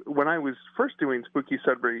 And when I was first doing Spooky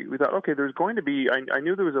Sudbury, we thought, okay, there's going to be, I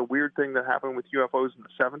knew there was a weird thing that happened with UFOs in the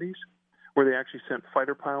 70s, where they actually sent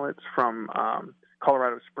fighter pilots from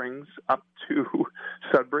Colorado Springs up to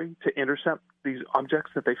Sudbury to intercept these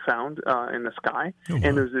objects that they found in the sky. Oh, wow.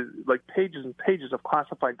 And there's like pages and pages of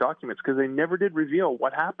classified documents because they never did reveal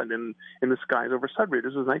what happened in the skies over Sudbury.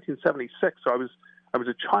 This was 1976, so I was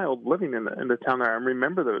a child living in the town there. I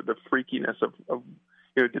remember the freakiness of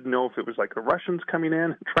didn't know if it was like the Russians coming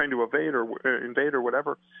in trying to invade or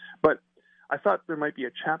whatever. But I thought there might be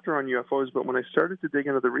a chapter on UFOs, but when I started to dig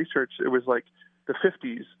into the research, it was like the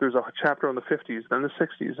 50s. There's a chapter on the 50s, then the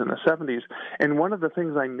 60s, and the 70s. And one of the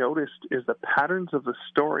things I noticed is the patterns of the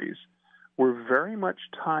stories were very much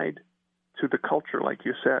tied to the culture, like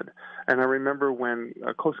you said. And I remember when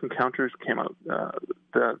Close Encounters came out,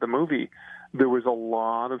 the movie, there was a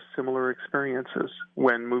lot of similar experiences.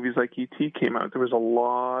 When movies like E.T. came out, there was a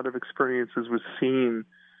lot of experiences with seeing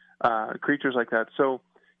creatures like that. So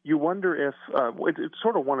you wonder if it's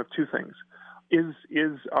sort of one of two things.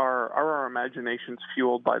 Are our imaginations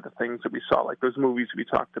fueled by the things that we saw, like those movies we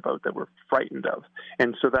talked about that we're frightened of?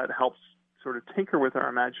 And so that helps sort of tinker with our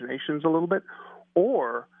imaginations a little bit.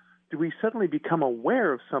 Or do we suddenly become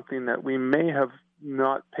aware of something that we may have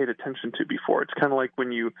not paid attention to before? It's kind of like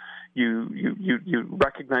when you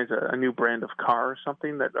recognize a new brand of car or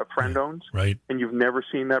something that a friend owns, right? And you've never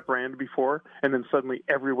seen that brand before, and then suddenly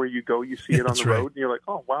everywhere you go, you see it on the road, and you're like,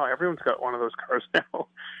 oh wow, everyone's got one of those cars now.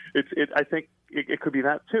 I think it could be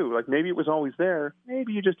that too. Like maybe it was always there,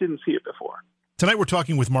 maybe you just didn't see it before. Tonight we're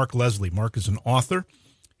talking with Mark Leslie. Mark is an author.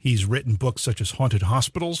 He's written books such as Haunted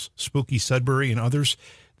Hospitals, Spooky Sudbury, and others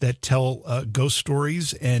that tell ghost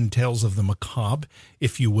stories and tales of the macabre,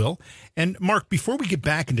 if you will. And Mark, before we get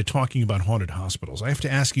back into talking about haunted hospitals, I have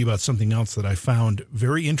to ask you about something else that I found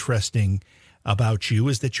very interesting about you,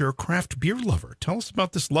 is that you're a craft beer lover. Tell us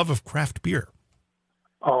about this love of craft beer.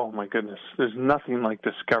 Oh, my goodness. There's nothing like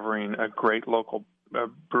discovering a great local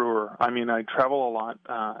brewer. I mean, I travel a lot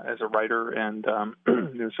as a writer and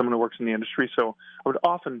someone who works in the industry, so I would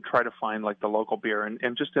often try to find like the local beer.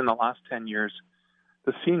 And just in the last 10 years,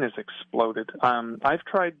 the scene has exploded. I've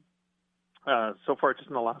tried so far just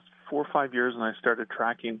in the last 4 or 5 years, and I started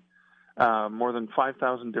tracking more than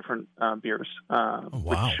 5,000 different beers,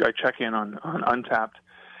 which I check in on Untappd.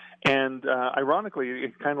 And ironically,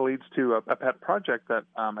 it kind of leads to a pet project that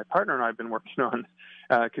my partner and I have been working on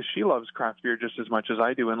because she loves craft beer just as much as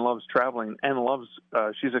I do and loves traveling and loves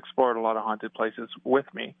she's explored a lot of haunted places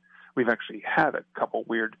with me. We've actually had a couple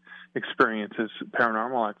weird experiences,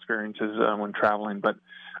 paranormal experiences when traveling, but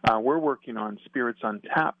we're working on Spirits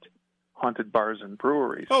Untapped, haunted bars and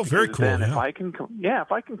breweries. Oh, very cool. Then if I can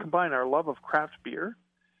combine our love of craft beer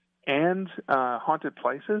and haunted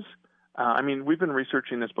places, I mean, we've been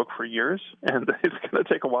researching this book for years, and it's going to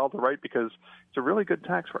take a while to write because it's a really good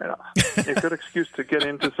tax write-off. It's a good excuse to get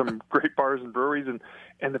into some great bars and breweries,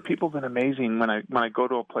 and the people have been amazing when I go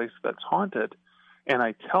to a place that's haunted. And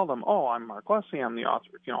I tell them, oh, I'm Mark Leslie. I'm the author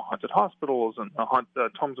of, Haunted Hospitals and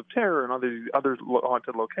Tomes of Terror and other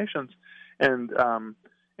haunted locations, and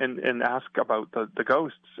ask about the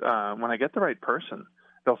ghosts. When I get the right person,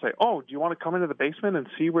 they'll say, oh, do you want to come into the basement and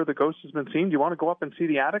see where the ghost has been seen? Do you want to go up and see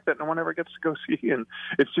the attic that no one ever gets to go see? And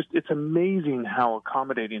it's amazing how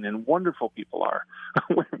accommodating and wonderful people are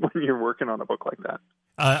when you're working on a book like that.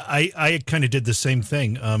 I kind of did the same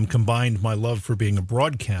thing, combined my love for being a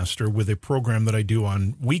broadcaster with a program that I do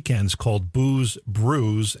on weekends called Booze,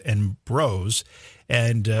 Brews, and Bros.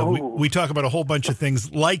 And we talk about a whole bunch of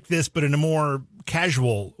things like this, but in a more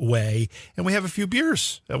casual way. And we have a few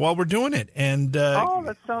beers while we're doing it. And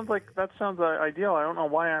that sounds ideal. I don't know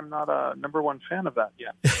why I'm not a number one fan of that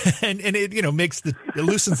yet. and it it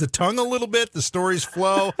loosens the tongue a little bit. The stories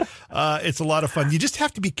flow. It's a lot of fun. You just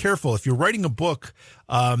have to be careful if you're writing a book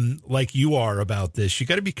like you are about this. You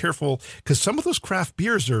got to be careful because some of those craft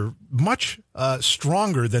beers are much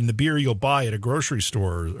stronger than the beer you'll buy at a grocery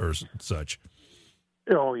store or such.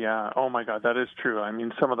 Oh, yeah. Oh, my God. That is true. I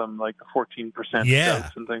mean, some of them like the 14%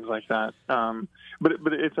 stouts and things like that. But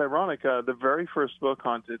it's ironic. The very first book,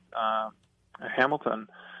 Haunted Hamilton,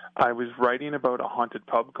 I was writing about a haunted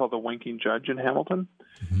pub called the Winking Judge in Hamilton.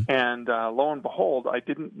 Mm-hmm. And lo and behold, I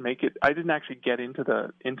didn't actually get into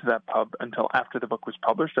that pub until after the book was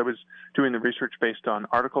published. I was doing the research based on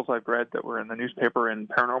articles I've read that were in the newspaper and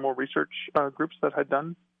paranormal research groups that had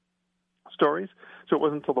done stories. So it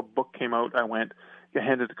wasn't until the book came out I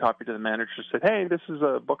handed a copy to the manager and said, hey, this is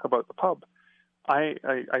a book about the pub. I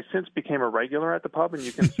since became a regular at the pub, and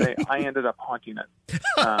you can say I ended up haunting it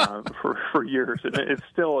for years. And it's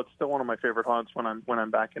still one of my favorite haunts when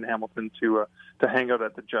I'm back in Hamilton to hang out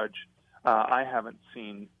at the Judge. I haven't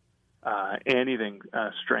seen anything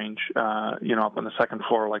strange, up on the second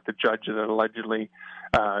floor, like the Judge that allegedly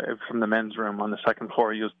from the men's room on the second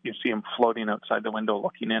floor, you see him floating outside the window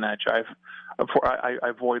looking in at you. I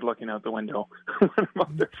avoid looking out the window when I'm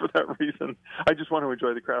up there for that reason. I just want to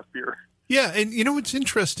enjoy the craft beer. Yeah, and it's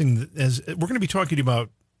interesting, as we're going to be talking about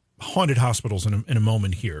haunted hospitals in a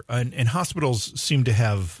moment here, and hospitals seem to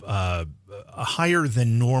have a higher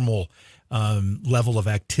than normal level of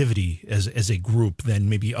activity as a group than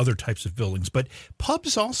maybe other types of buildings. But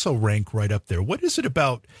pubs also rank right up there. What is it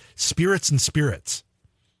about spirits and spirits?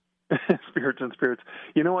 Spirits and spirits.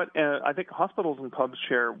 You know what? I think hospitals and pubs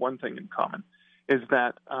share one thing in common, is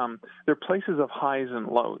that they're places of highs and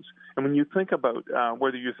lows. And when you think about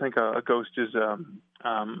whether you think a ghost is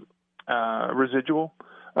residual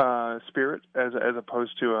spirit as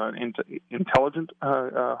opposed to an intelligent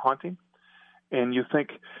haunting, and you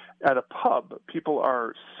think at a pub, people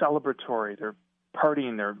are celebratory, they're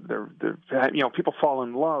partying, they're people fall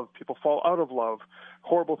in love, people fall out of love,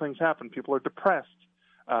 horrible things happen, people are depressed.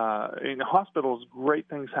 In hospitals, great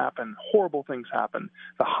things happen, horrible things happen,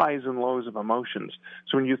 the highs and lows of emotions.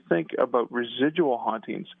 So when you think about residual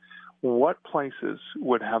hauntings, what places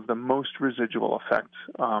would have the most residual effect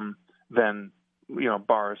than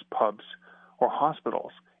bars, pubs, or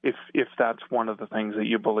hospitals, if that's one of the things that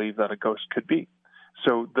you believe that a ghost could be?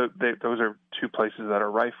 So those are two places that are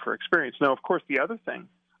rife for experience. Now, of course, the other thing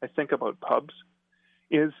I think about pubs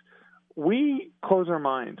is we close our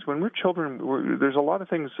minds. When we're children, there's a lot of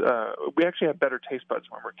things. We actually have better taste buds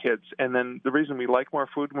when we're kids. And then the reason we like more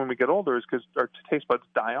food when we get older is because our taste buds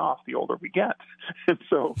die off the older we get. And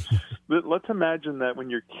so let's imagine that when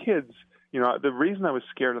you're kids, the reason I was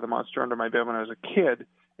scared of the monster under my bed when I was a kid,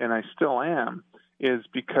 and I still am, is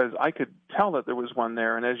because I could tell that there was one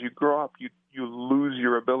there. And as you grow up, you lose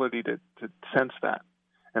your ability to sense that.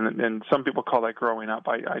 And some people call that growing up.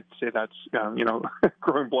 I'd say that's,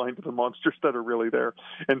 growing blind to the monsters that are really there.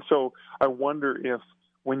 And so I wonder if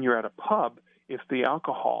when you're at a pub, if the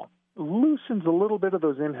alcohol loosens a little bit of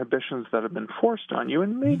those inhibitions that have been forced on you,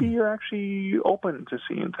 and maybe you're actually open to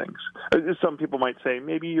seeing things. Some people might say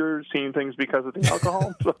maybe you're seeing things because of the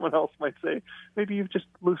alcohol. Someone else might say maybe you've just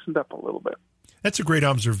loosened up a little bit. That's a great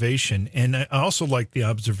observation. And I also like the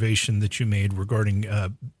observation that you made regarding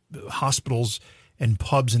hospitals and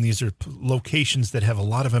pubs, and these are locations that have a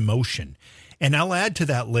lot of emotion. And I'll add to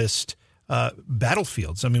that list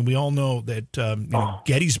battlefields. I mean, we all know that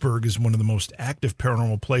Gettysburg is one of the most active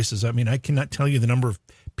paranormal places. I mean, I cannot tell you the number of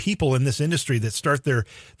people in this industry that start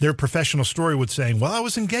their professional story with saying, well, I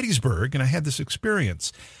was in Gettysburg and I had this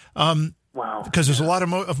experience. Wow. Because there's a lot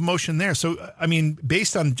of emotion there. So, I mean,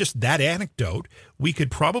 based on just that anecdote, we could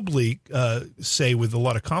probably say with a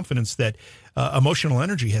lot of confidence that emotional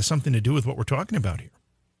energy has something to do with what we're talking about here.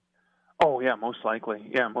 Oh, yeah, most likely.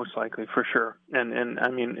 Yeah, most likely, for sure. And I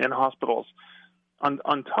mean, in hospitals, on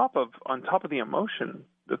top of the emotion,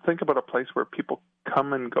 think about a place where people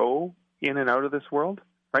come and go in and out of this world,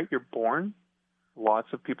 right? You're born. Lots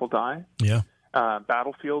of people die. Yeah.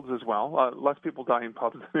 Battlefields as well. Less people die in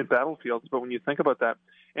pubs than in battlefields, but when you think about that,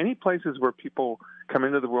 any places where people come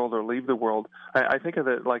into the world or leave the world, I think of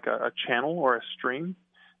it like a channel or a stream.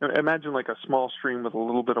 Imagine like a small stream with a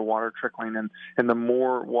little bit of water trickling, and the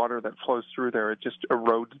more water that flows through there, it just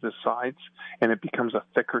erodes the sides, and it becomes a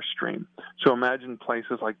thicker stream. So imagine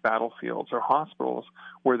places like battlefields or hospitals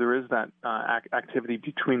where there is that activity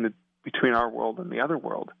between our world and the other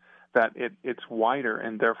world, that it's wider,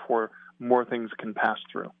 and therefore more things can pass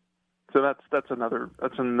through. So that's another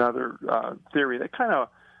theory that kind of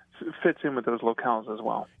fits in with those locales as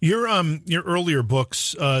well. Your earlier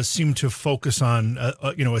books seem to focus on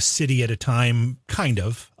a city at a time, kind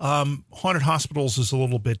of. Haunted Hospitals is a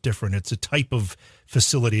little bit different. It's a type of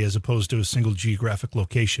facility as opposed to a single geographic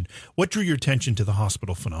location. What drew your attention to the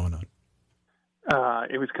hospital phenomenon?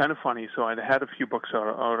 It was kind of funny. So I'd had a few books out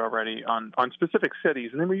already on specific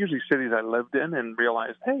cities, and they were usually cities I lived in, and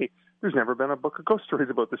realized, hey, there's never been a book of ghost stories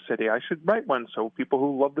about the city. I should write one so people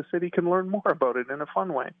who love the city can learn more about it in a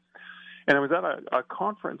fun way. And I was at a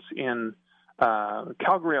conference in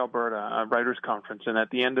Calgary, Alberta, a writers' conference, and at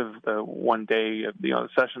the end of the one day, the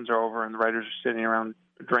sessions are over and the writers are sitting around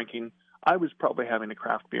drinking. I was probably having a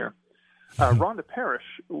craft beer. Rhonda Parrish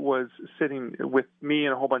was sitting with me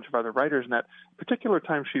and a whole bunch of other writers, and at a particular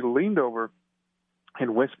time she leaned over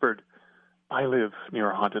and whispered, "I live near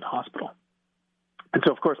a haunted hospital." And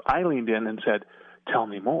so, of course, I leaned in and said, tell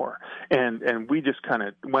me more. And we just kind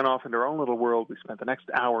of went off into our own little world. We spent the next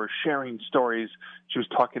hour sharing stories. She was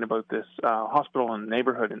talking about this hospital in the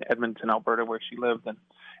neighborhood in Edmonton, Alberta, where she lived,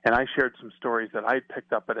 and I shared some stories that I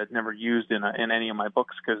picked up but had never used in any of my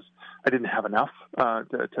books because I didn't have enough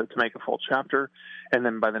to make a full chapter. And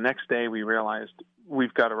then by the next day, we realized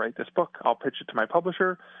we've got to write this book. I'll pitch it to my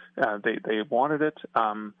publisher. They wanted it,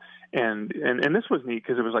 and this was neat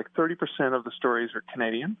because it was like 30% of the stories are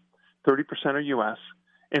Canadian, 30% are U.S.,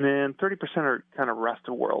 and then 30% are kind of rest of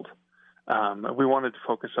the world. We wanted to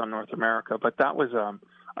focus on North America, but that was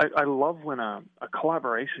I love when a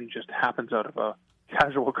collaboration just happens out of a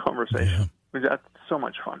casual conversation. Yeah. That's so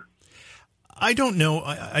much fun. I don't know.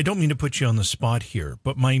 I don't mean to put you on the spot here,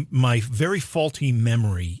 but my very faulty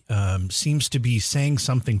memory seems to be saying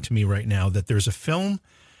something to me right now that there's a film.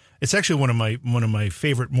 It's actually one of my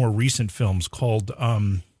favorite, more recent films called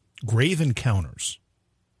Grave Encounters,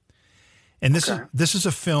 and this is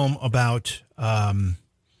a film about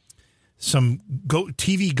some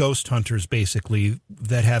TV ghost hunters, basically,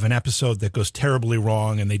 that have an episode that goes terribly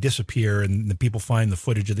wrong and they disappear, and the people find the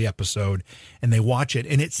footage of the episode and they watch it.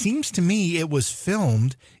 And it seems to me it was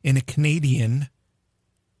filmed in a Canadian,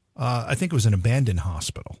 I think it was an abandoned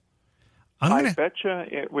hospital. I betcha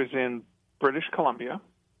it was in British Columbia.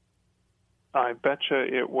 I betcha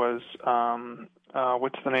it was,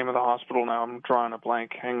 what's the name of the hospital now? I'm drawing a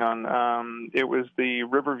blank. Hang on. It was the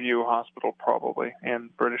Riverview Hospital, probably, in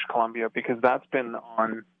British Columbia, because that's been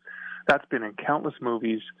in countless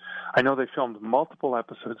movies. I know they filmed multiple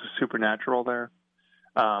episodes of Supernatural there,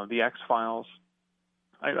 the X-Files.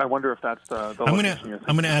 I wonder if that's the I'm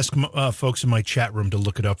going to ask folks in my chat room to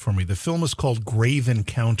look it up for me. The film is called Grave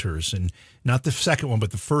Encounters, and not the second one,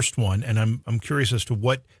 but the first one. And I'm curious as to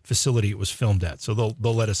what facility it was filmed at. So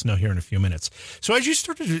they'll let us know here in a few minutes. So as you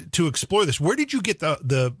started to explore this, where did you get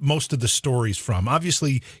the most of the stories from?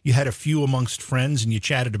 Obviously, you had a few amongst friends, and you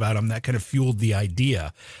chatted about them. That kind of fueled the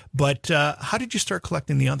idea. But how did you start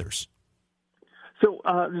collecting the others? So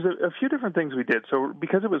there's a few different things we did. So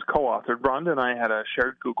because it was co-authored, Rhonda and I had a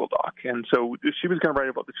shared Google Doc. And so she was going to write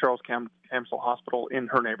about the Charles Camsell Hospital in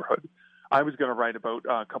her neighborhood. I was going to write about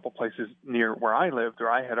a couple places near where I lived,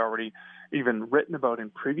 or I had already even written about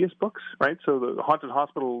in previous books, right? So the haunted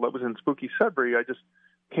hospital that was in spooky Sudbury, I just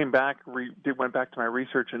came back, went back to my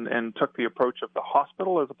research and took the approach of the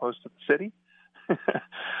hospital as opposed to the city.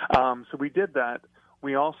 So we did that.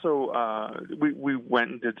 We also we went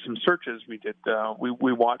and did some searches. We did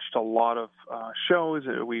we watched a lot of shows.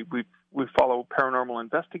 We follow paranormal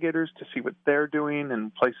investigators to see what they're doing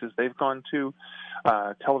and places they've gone to.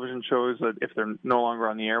 Television shows that if they're no longer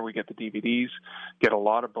on the air, we get the DVDs. Get a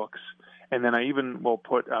lot of books, and then I even will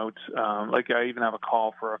put out I even have a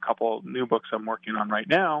call for a couple new books I'm working on right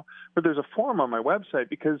now. But there's a forum on my website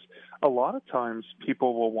because a lot of times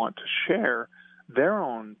people will want to share their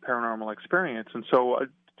own paranormal experience. And so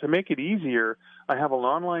to make it easier, I have an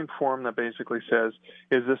online forum that basically says,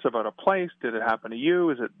 is this about a place? Did it happen to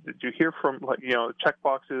you? Did you hear from, check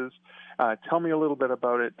boxes? Tell me a little bit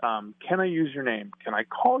about it. Can I use your name? Can I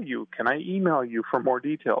call you? Can I email you for more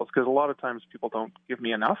details? Because a lot of times people don't give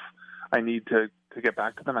me enough. I need to get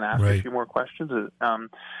back to them and ask a few more questions.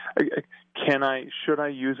 Should I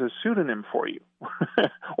use a pseudonym for you?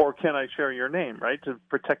 Or can I share your name, right, to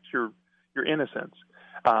protect your innocence,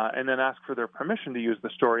 and then ask for their permission to use the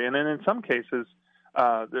story. And then in some cases,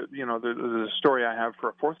 there's a story I have for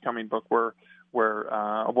a forthcoming book where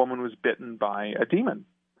a woman was bitten by a demon.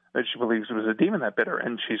 That she believes it was a demon that bit her,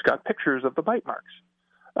 and she's got pictures of the bite marks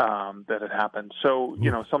that had happened. So,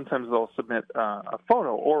 sometimes they'll submit a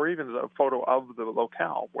photo or even a photo of the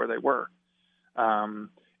locale where they were.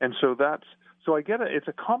 And so I get it's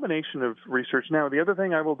a combination of research. Now, the other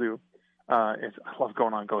thing I will do, I love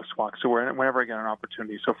going on ghost walks. So whenever I get an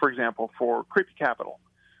opportunity. So, for example, for Creepy Capital,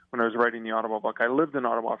 when I was writing the Ottawa book, I lived in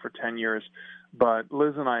Ottawa for 10 years, but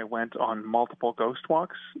Liz and I went on multiple ghost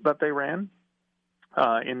walks that they ran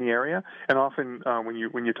in the area. And often when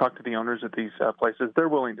you talk to the owners at these places, they're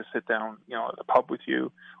willing to sit down, at a pub with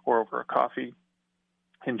you or over a coffee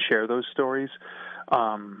and share those stories.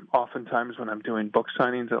 Oftentimes when I'm doing book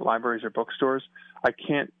signings at libraries or bookstores, I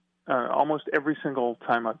can't. Almost every single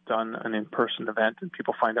time I've done an in-person event and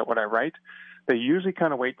people find out what I write, they usually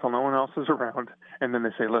kind of wait till no one else is around, and then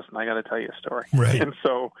they say, listen, I got to tell you a story. Right. And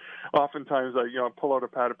so oftentimes I pull out a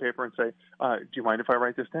pad of paper and say, do you mind if I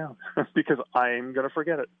write this down? Because I'm going to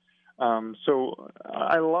forget it. So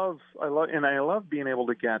I love being able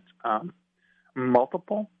to get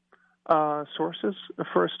multiple sources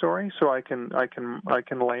for a story, so I can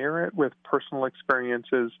layer it with personal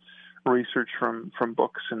experiences, research from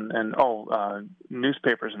books and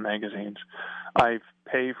newspapers and magazines. I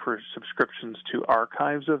pay for subscriptions to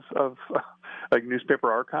archives of like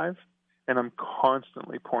Newspaper Archive, and I'm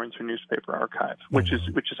constantly pouring through Newspaper Archive, which is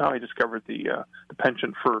how I discovered the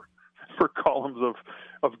penchant for columns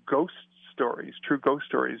of ghost stories, true ghost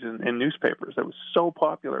stories in newspapers that was so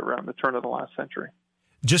popular around the turn of the last century.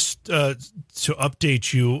 Just to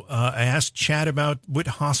update you, I asked Chad about what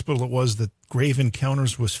hospital it was that Grave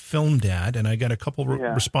Encounters was filmed at, and I got a couple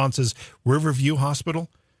responses. Riverview Hospital?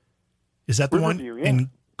 Is that the Riverview, one in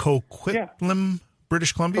Coquitlam,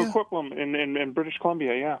 British Columbia? Coquitlam in British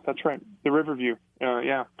Columbia, yeah, that's right. The Riverview,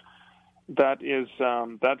 That is,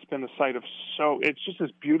 that's been the site of it's just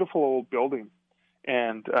this beautiful old building.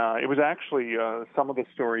 And it was actually some of the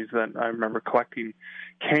stories that I remember collecting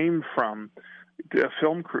came from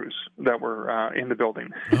film crews that were in the building.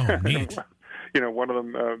 Oh, neat. One of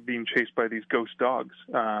them being chased by these ghost dogs,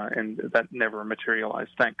 and that never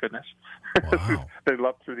materialized, thank goodness. Wow. They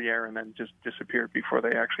leapt through the air and then just disappeared before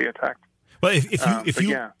they actually attacked. Well,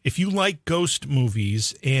 if you like ghost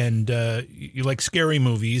movies and you like scary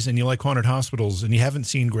movies and you like haunted hospitals and you haven't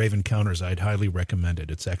seen Grave Encounters, I'd highly recommend it.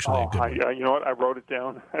 It's actually a good one. You know what? I wrote it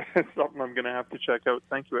down. It's something I'm going to have to check out.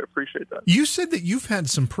 Thank you. I appreciate that. You said that you've had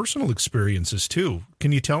some personal experiences too.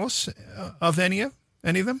 Can you tell us of any of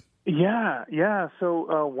them? Yeah.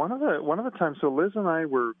 So one of the times, so Liz and I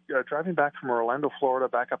were driving back from Orlando, Florida,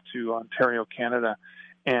 back up to Ontario, Canada,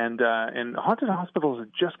 and Haunted Hospitals had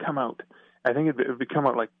just come out. I think it had come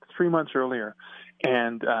out like 3 months earlier,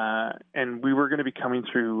 and we were going to be coming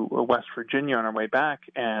through West Virginia on our way back,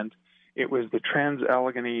 and it was the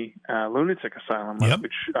Trans-Allegheny Lunatic Asylum,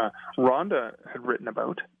 which Rhonda had written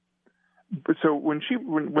about. But so when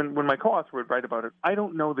my co-author would write about it, I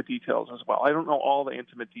don't know the details as well. I don't know all the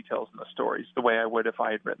intimate details in the stories the way I would if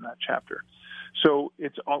I had written that chapter. So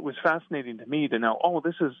it was fascinating to me to know,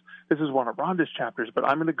 this is one of Rhonda's chapters, but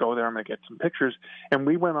I'm going to go there. I'm going to get some pictures. And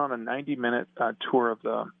we went on a 90-minute tour of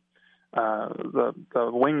the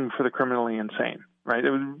wing for the criminally insane. Right, it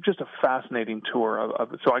was just a fascinating tour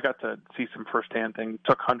of it. So I got to see some firsthand things,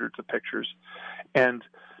 took hundreds of pictures, and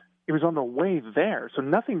it was on the way there. So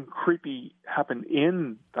nothing creepy happened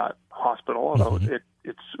in that hospital, although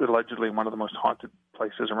it's allegedly one of the most haunted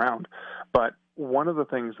places around. But one of the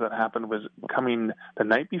things that happened was coming the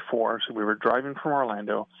night before. So we were driving from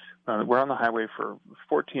Orlando. We're on the highway for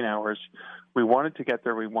 14 hours. We wanted to get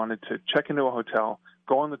there. We wanted to check into a hotel,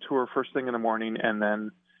 go on the tour first thing in the morning, and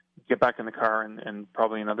then get back in the car and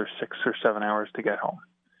probably another 6 or 7 hours to get home.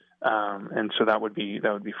 And so that would be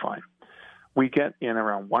fine. We get in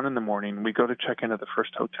around 1 a.m. We go to check into the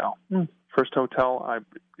first hotel. First hotel,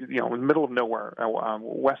 in the middle of nowhere,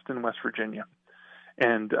 Weston, West Virginia,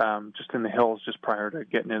 and just in the hills, just prior to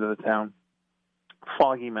getting into the town.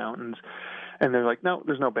 Foggy mountains, and they're like, no,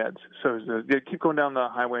 there's no beds. So they keep going down the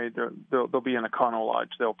highway. They'll be in a Econo Lodge.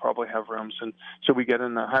 They'll probably have rooms, and so we get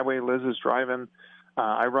in the highway. Liz is driving.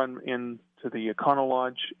 I run into the Econo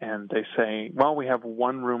Lodge, and they say, well, we have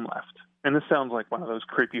one room left. And this sounds like one of those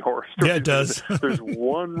creepy horror stories. Yeah, it does. There's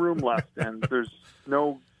one room left, and there's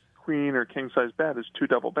no queen or king-size bed. There's 2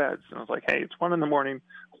 double beds. And I was like, hey, it's 1 a.m.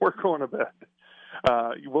 We're going to bed.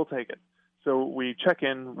 We'll take it. So we check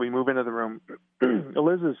in. We move into the room.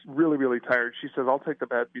 Liz is really, really tired. She says, I'll take the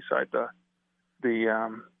bed beside the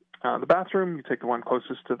bathroom. You take the one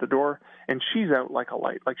closest to the door. And she's out like a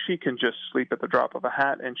light. Like she can just sleep at the drop of a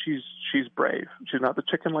hat, and she's brave. She's not the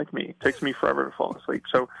chicken like me. It takes me forever to fall asleep.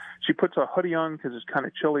 So she puts a hoodie on because it's kind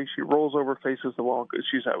of chilly. She rolls over, faces the wall.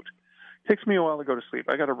 She's out. It takes me a while to go to sleep.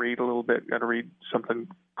 I got to read a little bit. Got to read something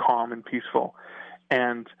calm and peaceful.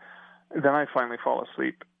 And then I finally fall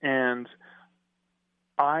asleep. And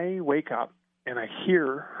I wake up, and I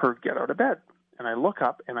hear her get out of bed. And I look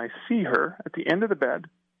up, and I see her at the end of the bed.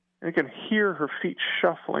 And I can hear her feet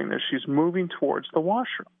shuffling as she's moving towards the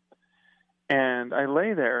washroom. And I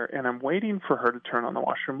lay there, and I'm waiting for her to turn on the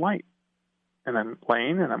washroom light. And I'm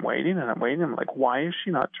laying, and I'm waiting, and I'm waiting. I'm like, why is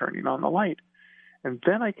she not turning on the light? And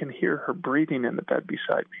then I can hear her breathing in the bed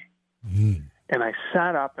beside me. And I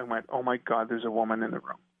sat up and went, oh, my God, there's a woman in the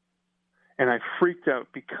room. And I freaked out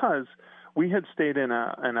because we had stayed in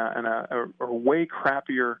a way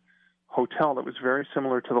crappier hotel that was very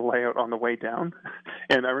similar to the layout on the way down.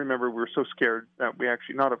 And I remember we were so scared that we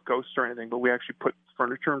actually, not of ghosts or anything, but we actually put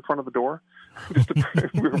furniture in front of the door just to,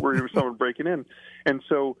 we were worried of someone breaking in. And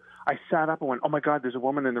so I sat up and went, oh my God, there's a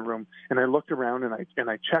woman in the room. And I looked around and I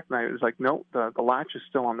checked, and I was like, no, the latch is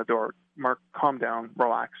still on the door. Mark, calm down,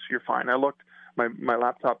 relax, you're fine. I looked, my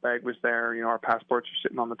laptop bag was there. Our passports are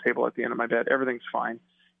sitting on the table at the end of my bed. Everything's fine.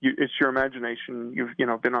 it's your imagination.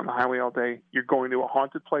 You've been on the highway all day. You're going to a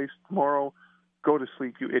haunted place tomorrow. Go to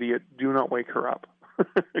sleep, you idiot. Do not wake her up.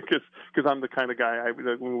 Because I'm the kind of guy,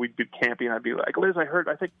 when we'd be camping, I'd be like, Liz,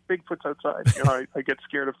 I think Bigfoot's outside. I get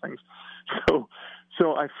scared of things.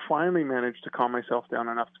 So I finally managed to calm myself down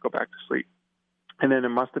enough to go back to sleep. And then it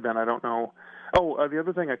must have been, I don't know. The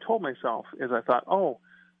other thing I told myself is I thought,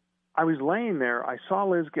 I was laying there. I saw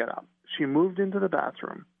Liz get up. She moved into the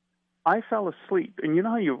bathroom. I fell asleep. And you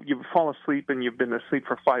know how you fall asleep and you've been asleep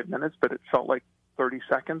for 5 minutes, but it felt like 30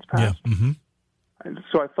 seconds passed? Yeah. Mm-hmm. And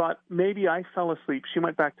so I thought maybe I fell asleep. She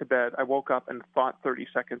went back to bed. I woke up and thought 30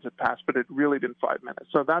 seconds had passed, but it really been 5 minutes.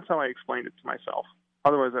 So that's how I explained it to myself.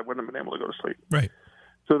 Otherwise, I wouldn't have been able to go to sleep. Right.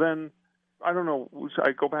 So then, I don't know, so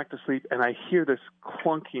I go back to sleep, and I hear this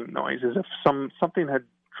clunking noise as if something had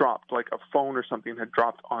dropped, like a phone or something had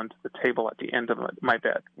dropped onto the table at the end of my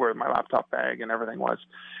bed where my laptop bag and everything was.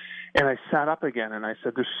 And I sat up again, and I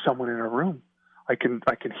said, there's someone in a room. I can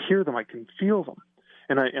hear them. I can feel them.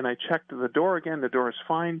 And I checked the door again. The door is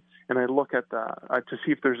fine. And I look at to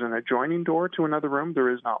see if there's an adjoining door to another room. There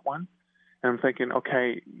is not one. And I'm thinking,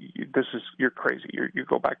 okay, you're crazy. You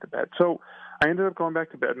go back to bed. So I ended up going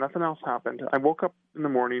back to bed. Nothing else happened. I woke up in the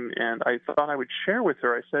morning and I thought I would share with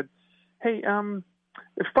her. I said, hey, a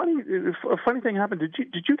funny thing happened.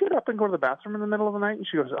 Did you get up and go to the bathroom in the middle of the night? And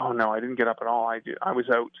she goes, oh no, I didn't get up at all. I was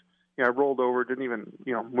out. I rolled over, didn't even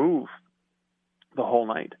move the whole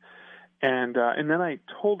night. And then I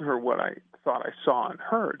told her what I thought I saw and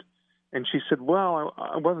heard. And she said, well,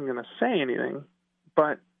 I wasn't going to say anything,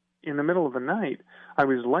 but in the middle of the night, I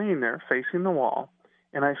was laying there facing the wall,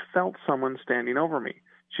 and I felt someone standing over me.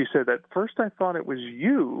 She said, at first I thought it was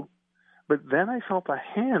you, but then I felt a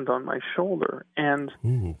hand on my shoulder, and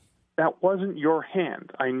that wasn't your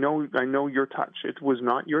hand. I know your touch. It was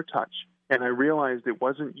not your touch. And I realized it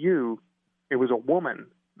wasn't you. It was a woman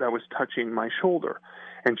that was touching my shoulder.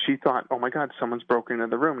 And she thought, oh, my God, someone's broken into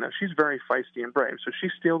the room. Now, she's very feisty and brave, so she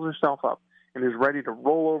steels herself up and is ready to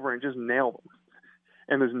roll over and just nail them.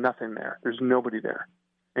 And there's nothing there. There's nobody there.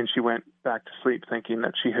 And she went back to sleep thinking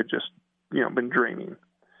that she had just, been dreaming.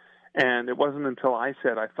 And it wasn't until I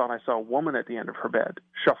said I thought I saw a woman at the end of her bed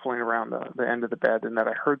shuffling around the end of the bed and that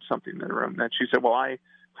I heard something in the room that she said, well, I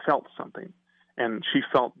felt something. And she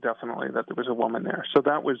felt definitely that there was a woman there. So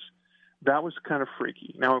that was kind of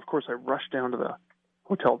freaky. Now, of course, I rushed down to the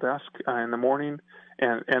hotel desk in the morning,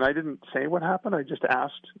 and I didn't say what happened. I just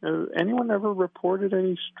asked, anyone ever reported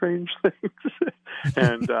any strange things?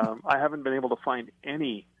 And I haven't been able to find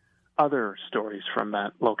any other stories from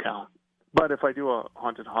that locale. But if I do a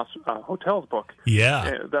haunted hotels book,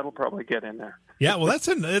 that'll probably get in there. Yeah, well, that's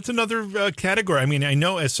another category. I mean, I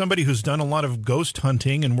know as somebody who's done a lot of ghost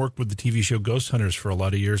hunting and worked with the TV show Ghost Hunters for a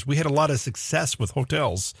lot of years, we had a lot of success with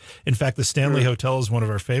hotels. In fact, the Stanley Hotel is one of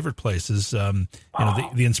our favorite places. The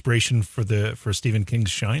inspiration for Stephen King's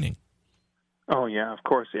Shining. Oh yeah, of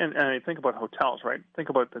course. And I think about hotels, right? Think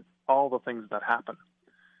about all the things that happen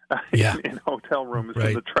in hotel rooms,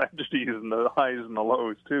 and the tragedies and the highs and the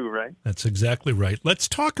lows too, right? That's exactly right. Let's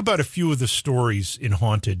talk about a few of the stories in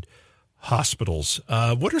haunted hospitals.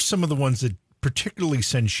 What are some of the ones that particularly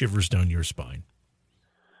send shivers down your spine?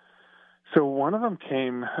 So one of them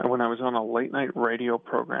came when I was on a late night radio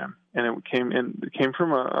program, and it came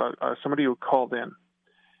from somebody who called in,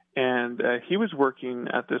 and he was working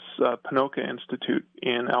at this Panoka Institute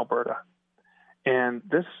in Alberta, and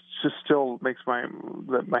this just still makes my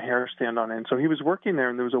hair stand on end. So he was working there,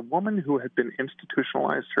 and there was a woman who had been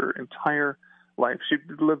institutionalized her entire life. She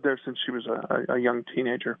lived there since she was a young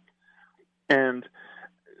teenager. And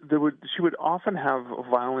she would often have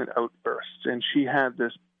violent outbursts, and she had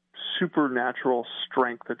this supernatural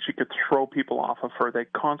strength that she could throw people off of her. They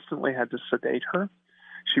constantly had to sedate her.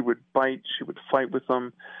 She would bite. She would fight with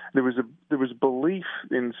them. There was belief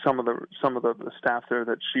in some of the staff there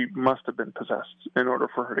that she must have been possessed in order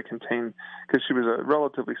for her to contain, because she was a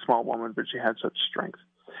relatively small woman, but she had such strength.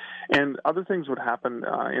 And other things would happen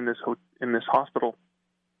in this hospital,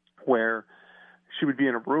 where she would be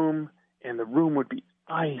in a room, and the room would be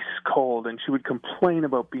ice cold, and she would complain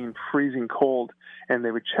about being freezing cold, and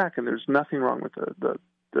they would check, and there's nothing wrong with the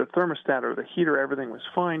thermostat or the heater. Everything was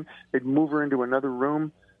fine. They'd move her into another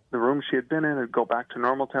room. The room she had been in would go back to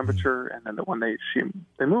normal temperature, and then the one they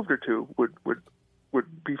moved her to would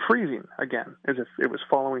be freezing again, as if it was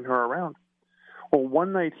following her around. Well,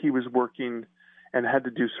 one night he was working and had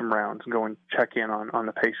to do some rounds and go and check in on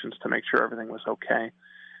the patients to make sure everything was okay.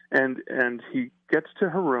 And he gets to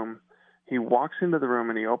her room. He walks into the room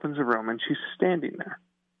and he opens the room, and she's standing there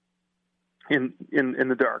in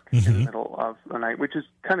the dark in the middle of the night, which is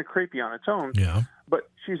kind of creepy on its own. Yeah. but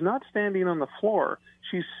she's not standing on the floor.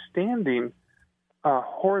 She's standing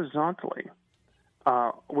horizontally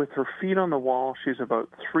with her feet on the wall. She's about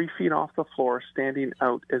 3 feet off the floor, standing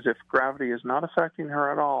out as if gravity is not affecting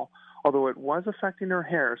her at all, although it was affecting her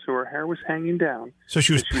hair, so her hair was hanging down. So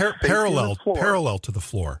she was parallel to the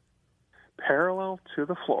floor. Parallel to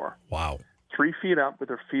the floor. Wow. 3 feet up with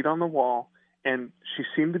her feet on the wall, and she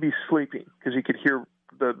seemed to be sleeping because he could hear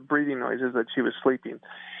the breathing noises that she was sleeping.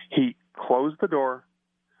 He closed the door,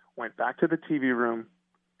 went back to the TV room,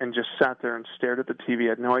 and just sat there and stared at the TV,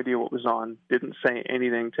 had no idea what was on, didn't say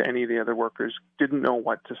anything to any of the other workers, didn't know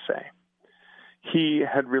what to say. He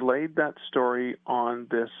had relayed that story on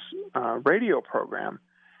this radio program,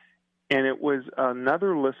 and it was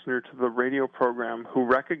another listener to the radio program who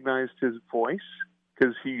recognized his voice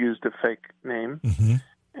because he used a fake name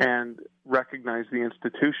and recognized the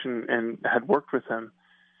institution and had worked with him,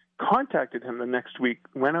 contacted him the next week,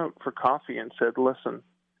 went out for coffee and said, listen,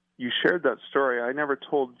 you shared that story. I never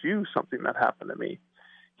told you something that happened to me.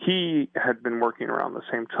 He had been working around the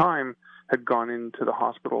same time, had gone into the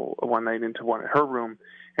hospital one night into her room,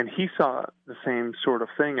 and he saw the same sort of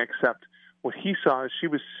thing, except what he saw is she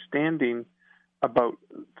was standing about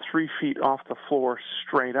 3 feet off the floor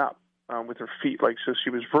straight up with her feet, so she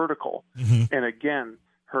was vertical. And again,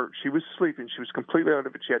 she was sleeping. She was completely out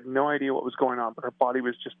of it. She had no idea what was going on, but her body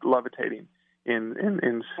was just levitating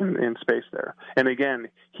in space there. And again,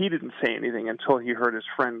 he didn't say anything until he heard his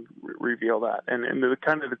friend reveal that. And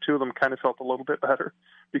the two of them kind of felt a little bit better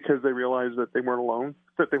because they realized that they weren't alone,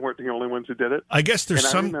 that they weren't the only ones who did it. I guess there's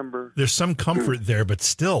some comfort there, but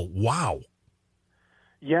still, wow.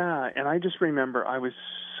 Yeah, and I just remember I was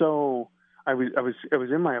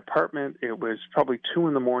in my apartment. It was probably 2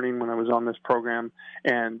 a.m. when I was on this program,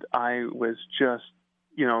 and I was just,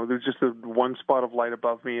 there's just the one spot of light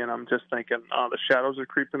above me, and I'm just thinking, the shadows are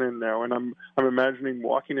creeping in now, and I'm imagining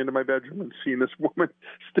walking into my bedroom and seeing this woman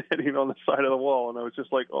standing on the side of the wall, and I was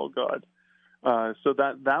just like, oh God. So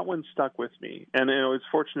that one stuck with me, and I was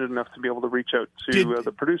fortunate enough to be able to reach out to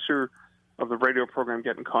the producer of the radio program,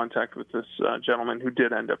 get in contact with this gentleman who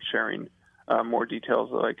did end up sharing more details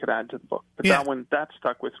that I could add to the book. But that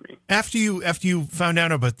stuck with me. After you found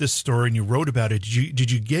out about this story and you wrote about it,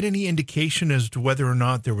 did you get any indication as to whether or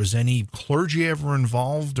not there was any clergy ever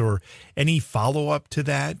involved or any follow-up to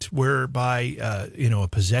that whereby a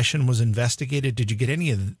possession was investigated? Did you get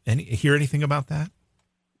hear anything about that?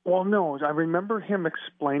 Well, no. I remember him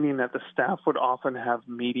explaining that the staff would often have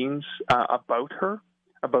meetings about her,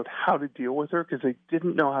 about how to deal with her, because they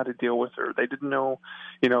didn't know how to deal with her. They didn't know,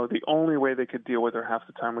 the only way they could deal with her half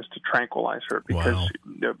the time was to tranquilize her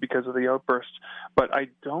because of the outbursts. But I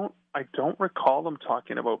don't recall them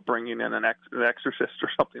talking about bringing in an exorcist or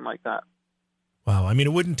something like that. Wow. I mean,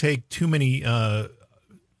 it wouldn't take too many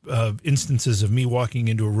instances of me walking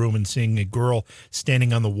into a room and seeing a girl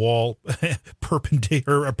standing on the wall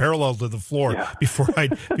perpendicular or parallel to the floor before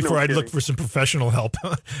I'd look for some professional help.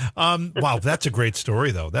 Wow, that's a great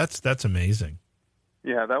story though. That's amazing.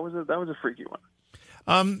 Yeah, that was a freaky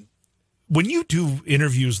one. When you do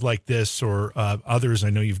interviews like this or others, I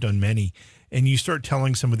know you've done many, and you start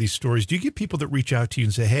telling some of these stories, do you get people that reach out to you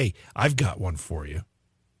and say, "Hey, I've got one for you"?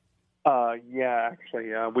 Yeah,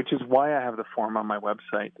 actually, which is why I have the form on my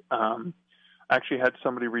website. I actually had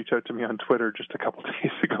somebody reach out to me on Twitter just a couple of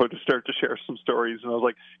days ago to start to share some stories, and I was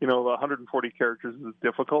like, 140 characters is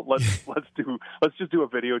difficult. Let's just do a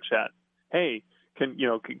video chat. Hey, then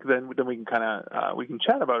we can kind of we can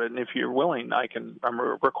chat about it, and if you're willing, I can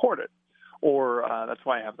record it. Or that's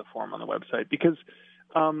why I have the form on the website, because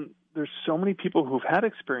there's so many people who've had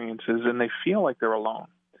experiences and they feel like they're alone.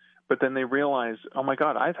 But then they realize, oh my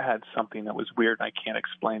God, I've had something that was weird and I can't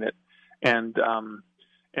explain it. And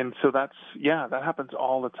so that happens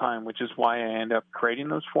all the time, which is why I end up creating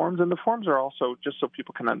those forms. And the forms are also just so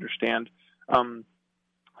people can understand. I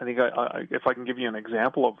think if I can give you an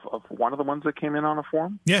example of one of the ones that came in on a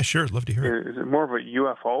form. Yeah, sure. I'd love to hear it. It's more of a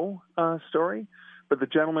UFO story. But the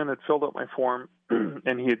gentleman had filled out my form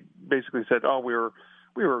and he had basically said, oh, we were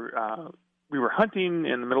hunting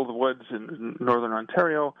in the middle of the woods in northern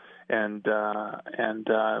Ontario, and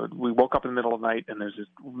we woke up in the middle of the night, and there's this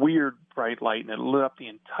weird bright light, and it lit up the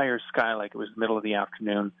entire sky like it was the middle of the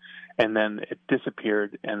afternoon, and then it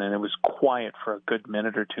disappeared, and then it was quiet for a good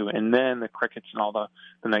minute or two, and then the crickets and all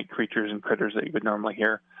the night creatures and critters that you would normally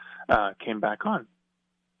hear came back on.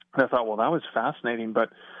 And I thought, well, that was fascinating, but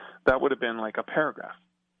that would have been like a paragraph.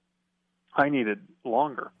 I needed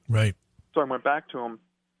longer. Right. So I went back to him,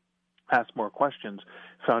 asked more questions,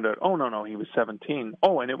 found out, oh, no, he was 17.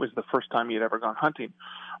 Oh, and it was the first time he had ever gone hunting.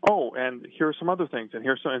 Oh, and here are some other things. And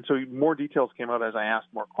so more details came out as I asked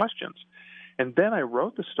more questions. And then I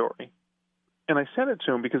wrote the story, and I sent it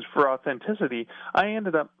to him because for authenticity, I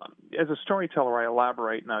ended up, as a storyteller, I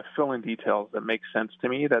elaborate and I fill in details that make sense to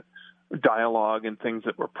me, that dialogue and things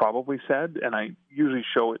that were probably said, and I usually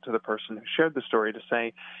show it to the person who shared the story to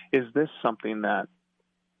say, is this something that,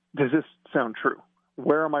 does this sound true?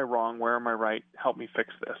 Where am I wrong? Where am I right? Help me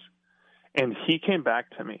fix this. And he came back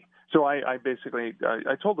to me. So I basically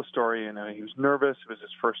told the story, and he was nervous. It was his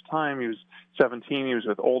first time. He was 17. He was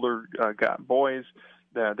with older boys.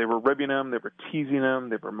 They were ribbing him. They were teasing him.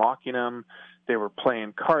 They were mocking him. They were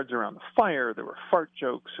playing cards around the fire. There were fart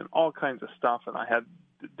jokes and all kinds of stuff. And I had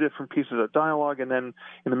different pieces of dialogue. And then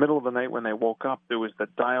in the middle of the night when they woke up, there was the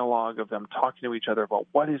dialogue of them talking to each other about,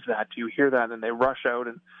 what is that? Do you hear that? And they rush out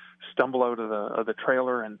and stumble out of the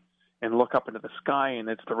trailer and look up into the sky. And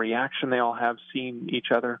it's the reaction they all have seeing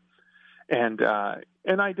each other. And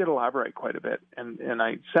I did elaborate quite a bit, and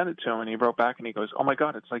I sent it to him, and he wrote back, and he goes, "Oh my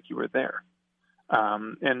God, it's like you were there."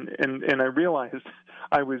 And I realized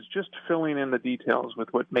I was just filling in the details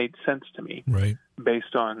with what made sense to me, right,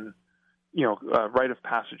 based on rite of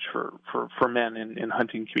passage for men in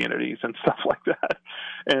hunting communities and stuff like that.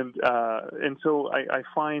 And so I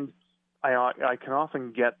find I can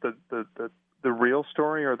often get the real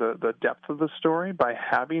story or the depth of the story by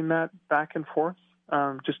having that back and forth,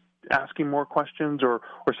 just asking more questions or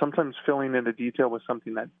sometimes filling in the detail with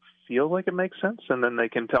something that feels like it makes sense, and then they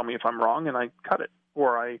can tell me if I'm wrong and I cut it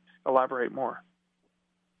or I elaborate more.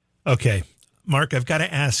 Okay, Mark, I've got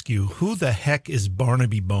to ask you, who the heck is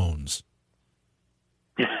Barnaby Bones?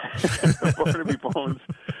 Barnaby Bones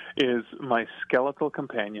is my skeletal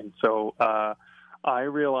companion. So I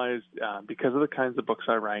realized because of the kinds of books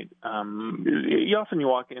I write, you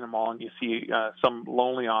walk in a mall and you see some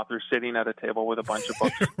lonely author sitting at a table with a bunch of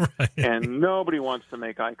books, right, and nobody wants to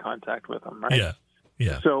make eye contact with them, right? Yeah,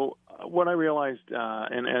 yeah. So what I realized,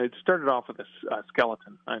 and it started off with a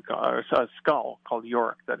skeleton, a skull called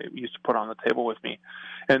Yorick that it used to put on the table with me.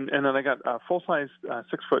 And then I got a full-size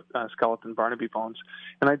 6-foot skeleton, Barnaby Bones,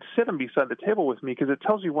 and I'd sit him beside the table with me because it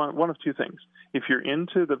tells you one of two things. If you're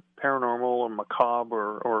into the paranormal or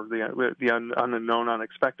macabre or the unknown,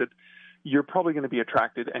 unexpected, you're probably going to be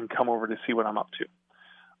attracted and come over to see what I'm up to.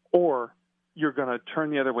 Or you're going to turn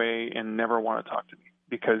the other way and never want to talk to me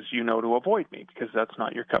because you know to avoid me because that's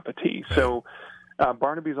not your cup of tea. So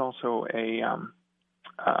Barnaby's also an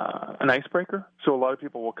icebreaker. So a lot of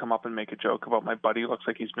people will come up and make a joke about my buddy looks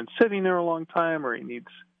like he's been sitting there a long time or he needs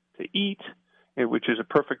to eat, which is a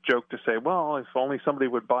perfect joke to say, well, if only somebody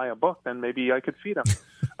would buy a book, then maybe I could feed him.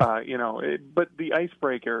 But the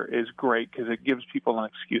icebreaker is great because it gives people an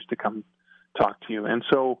excuse to come talk to you. And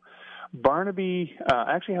so Barnaby,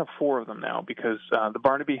 I actually have 4 of them now because the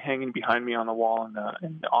Barnaby hanging behind me on the wall in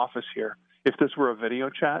the office here, if this were a video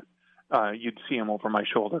chat, you'd see him over my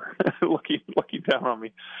shoulder looking down on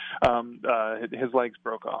me. His legs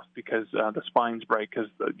broke off because the spines break because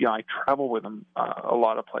I travel with him a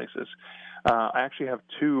lot of places. I actually have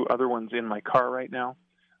 2 other ones in my car right now.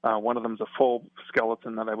 One of them is a full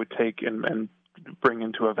skeleton that I would take and bring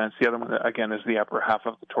into events. The other one, again, is the upper half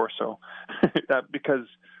of the torso because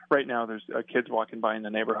right now there's kids walking by in the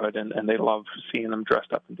neighborhood and they love seeing them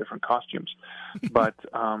dressed up in different costumes. But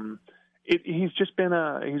he's been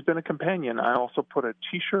a companion. I also put a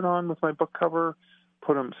T-shirt on with my book cover,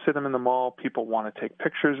 sit him in the mall. People want to take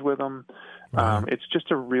pictures with him. Wow. It's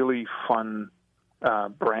just a really fun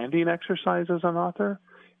branding exercise as an author,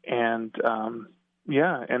 and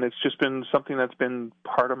and it's just been something that's been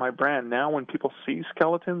part of my brand. Now, when people see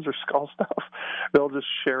skeletons or skull stuff, they'll just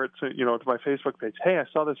share it to my Facebook page. Hey, I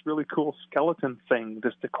saw this really cool skeleton thing,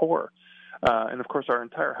 this decor, and of course, our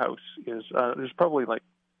entire house is there's probably like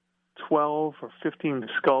 12 or 15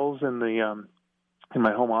 skulls in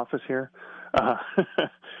my home office here,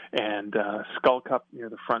 and skull cup near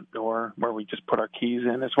the front door where we just put our keys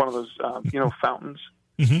in. It's one of those fountains.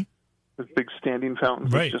 Mm-hmm. Those big standing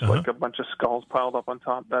fountains, right? Just like a bunch of skulls piled up on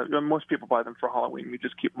top. Most people buy them for Halloween. We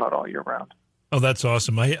just keep them out all year round. Oh, that's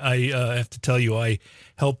awesome! I have to tell you, I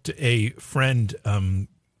helped a friend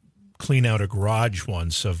clean out a garage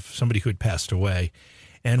once of somebody who had passed away,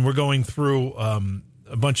 and we're going through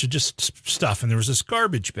a bunch of just stuff, and there was this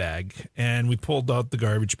garbage bag, and we pulled out the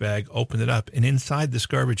garbage bag, opened it up, and inside this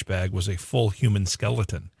garbage bag was a full human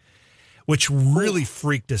skeleton, which really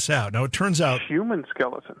freaked us out. Now, it turns out... Human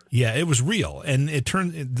skeleton? Yeah, it was real, and it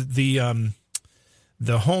turned...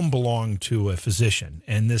 The home belonged to a physician,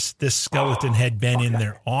 and this skeleton had been in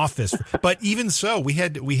their office. But even so, we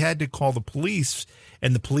had to call the police,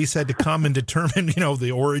 and the police had to come and determine,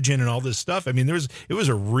 the origin and all this stuff. I mean, it was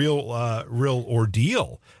a real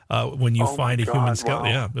ordeal when you find a human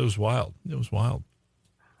skeleton. Wow. Yeah, it was wild.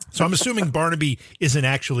 So I'm assuming Barnaby isn't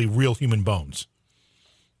actually real human bones.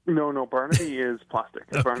 No, Barnaby is plastic.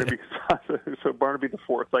 Okay. Barnaby is plastic. So Barnaby the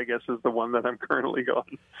Fourth, I guess, is the one that I'm currently on.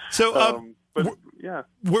 So, yeah,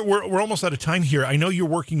 we're almost out of time here. I know you're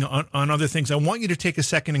working on other things. I want you to take a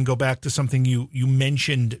second and go back to something you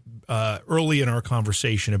mentioned early in our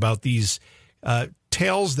conversation about these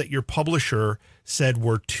tales that your publisher said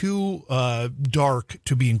were too dark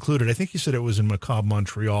to be included. I think you said it was in Macabre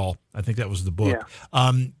Montreal. I think that was the book.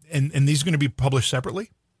 Yeah. And these are going to be published separately?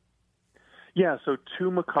 Yeah, so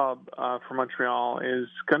Two Macabre from Montreal is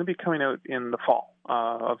going to be coming out in the fall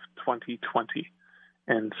of 2020.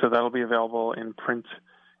 And so that'll be available in print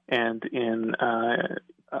and in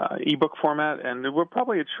ebook format. And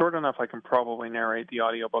it's short enough I can probably narrate the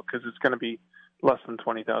audiobook because it's going to be less than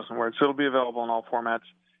 20,000 words. So it'll be available in all formats.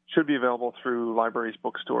 Should be available through libraries,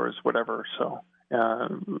 bookstores, whatever. So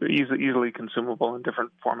easily consumable in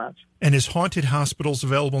different formats. And is Haunted Hospitals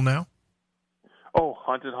available now? Oh,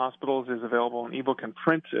 Haunted Hospitals is available in ebook and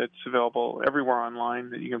print. It's available everywhere online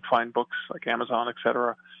that you can find books like Amazon,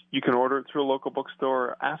 etc. You can order it through a local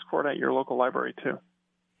bookstore. Ask for it at your local library, too.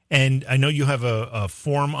 And I know you have a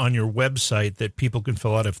form on your website that people can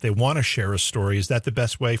fill out if they want to share a story. Is that the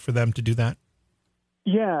best way for them to do that?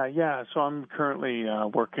 Yeah. So I'm currently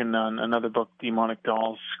working on another book, Demonic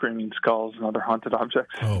Dolls, Screaming Skulls, and Other Haunted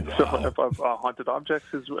Objects. Oh, wow. So Haunted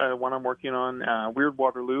Objects is one I'm working on. Weird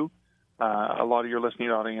Waterloo. A lot of your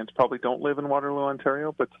listening audience probably don't live in Waterloo,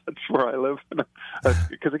 Ontario, but that's where I live.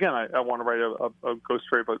 Because, again, I want to write a ghost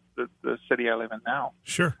story about the city I live in now.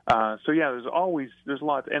 Sure. So, yeah, there's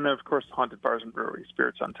lots. And, of course, Haunted Bars and Breweries,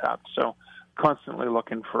 Spirits Untapped. So constantly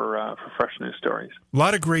looking for fresh new stories. A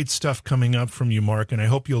lot of great stuff coming up from you, Mark, and I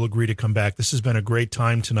hope you'll agree to come back. This has been a great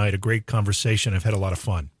time tonight, a great conversation. I've had a lot of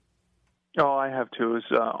fun. Oh, I have, too. It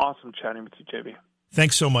was awesome chatting with you, JB.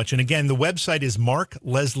 Thanks so much. And again, the website is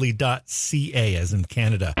markleslie.ca, as in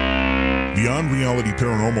Canada. Beyond Reality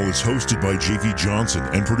Paranormal is hosted by J.V. Johnson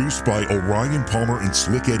and produced by Orion Palmer and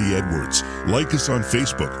Slick Eddie Edwards. Like us on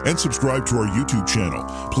Facebook and subscribe to our YouTube channel.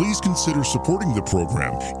 Please consider supporting the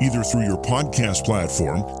program either through your podcast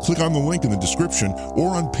platform, click on the link in the description,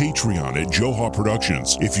 or on Patreon at Joha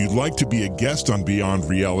Productions. If you'd like to be a guest on Beyond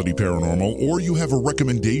Reality Paranormal or you have a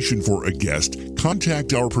recommendation for a guest,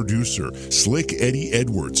 contact our producer, Slick Eddie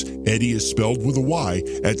Edwards. Eddie is spelled with a Y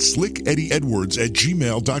at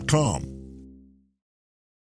slickeddieedwards@gmail.com.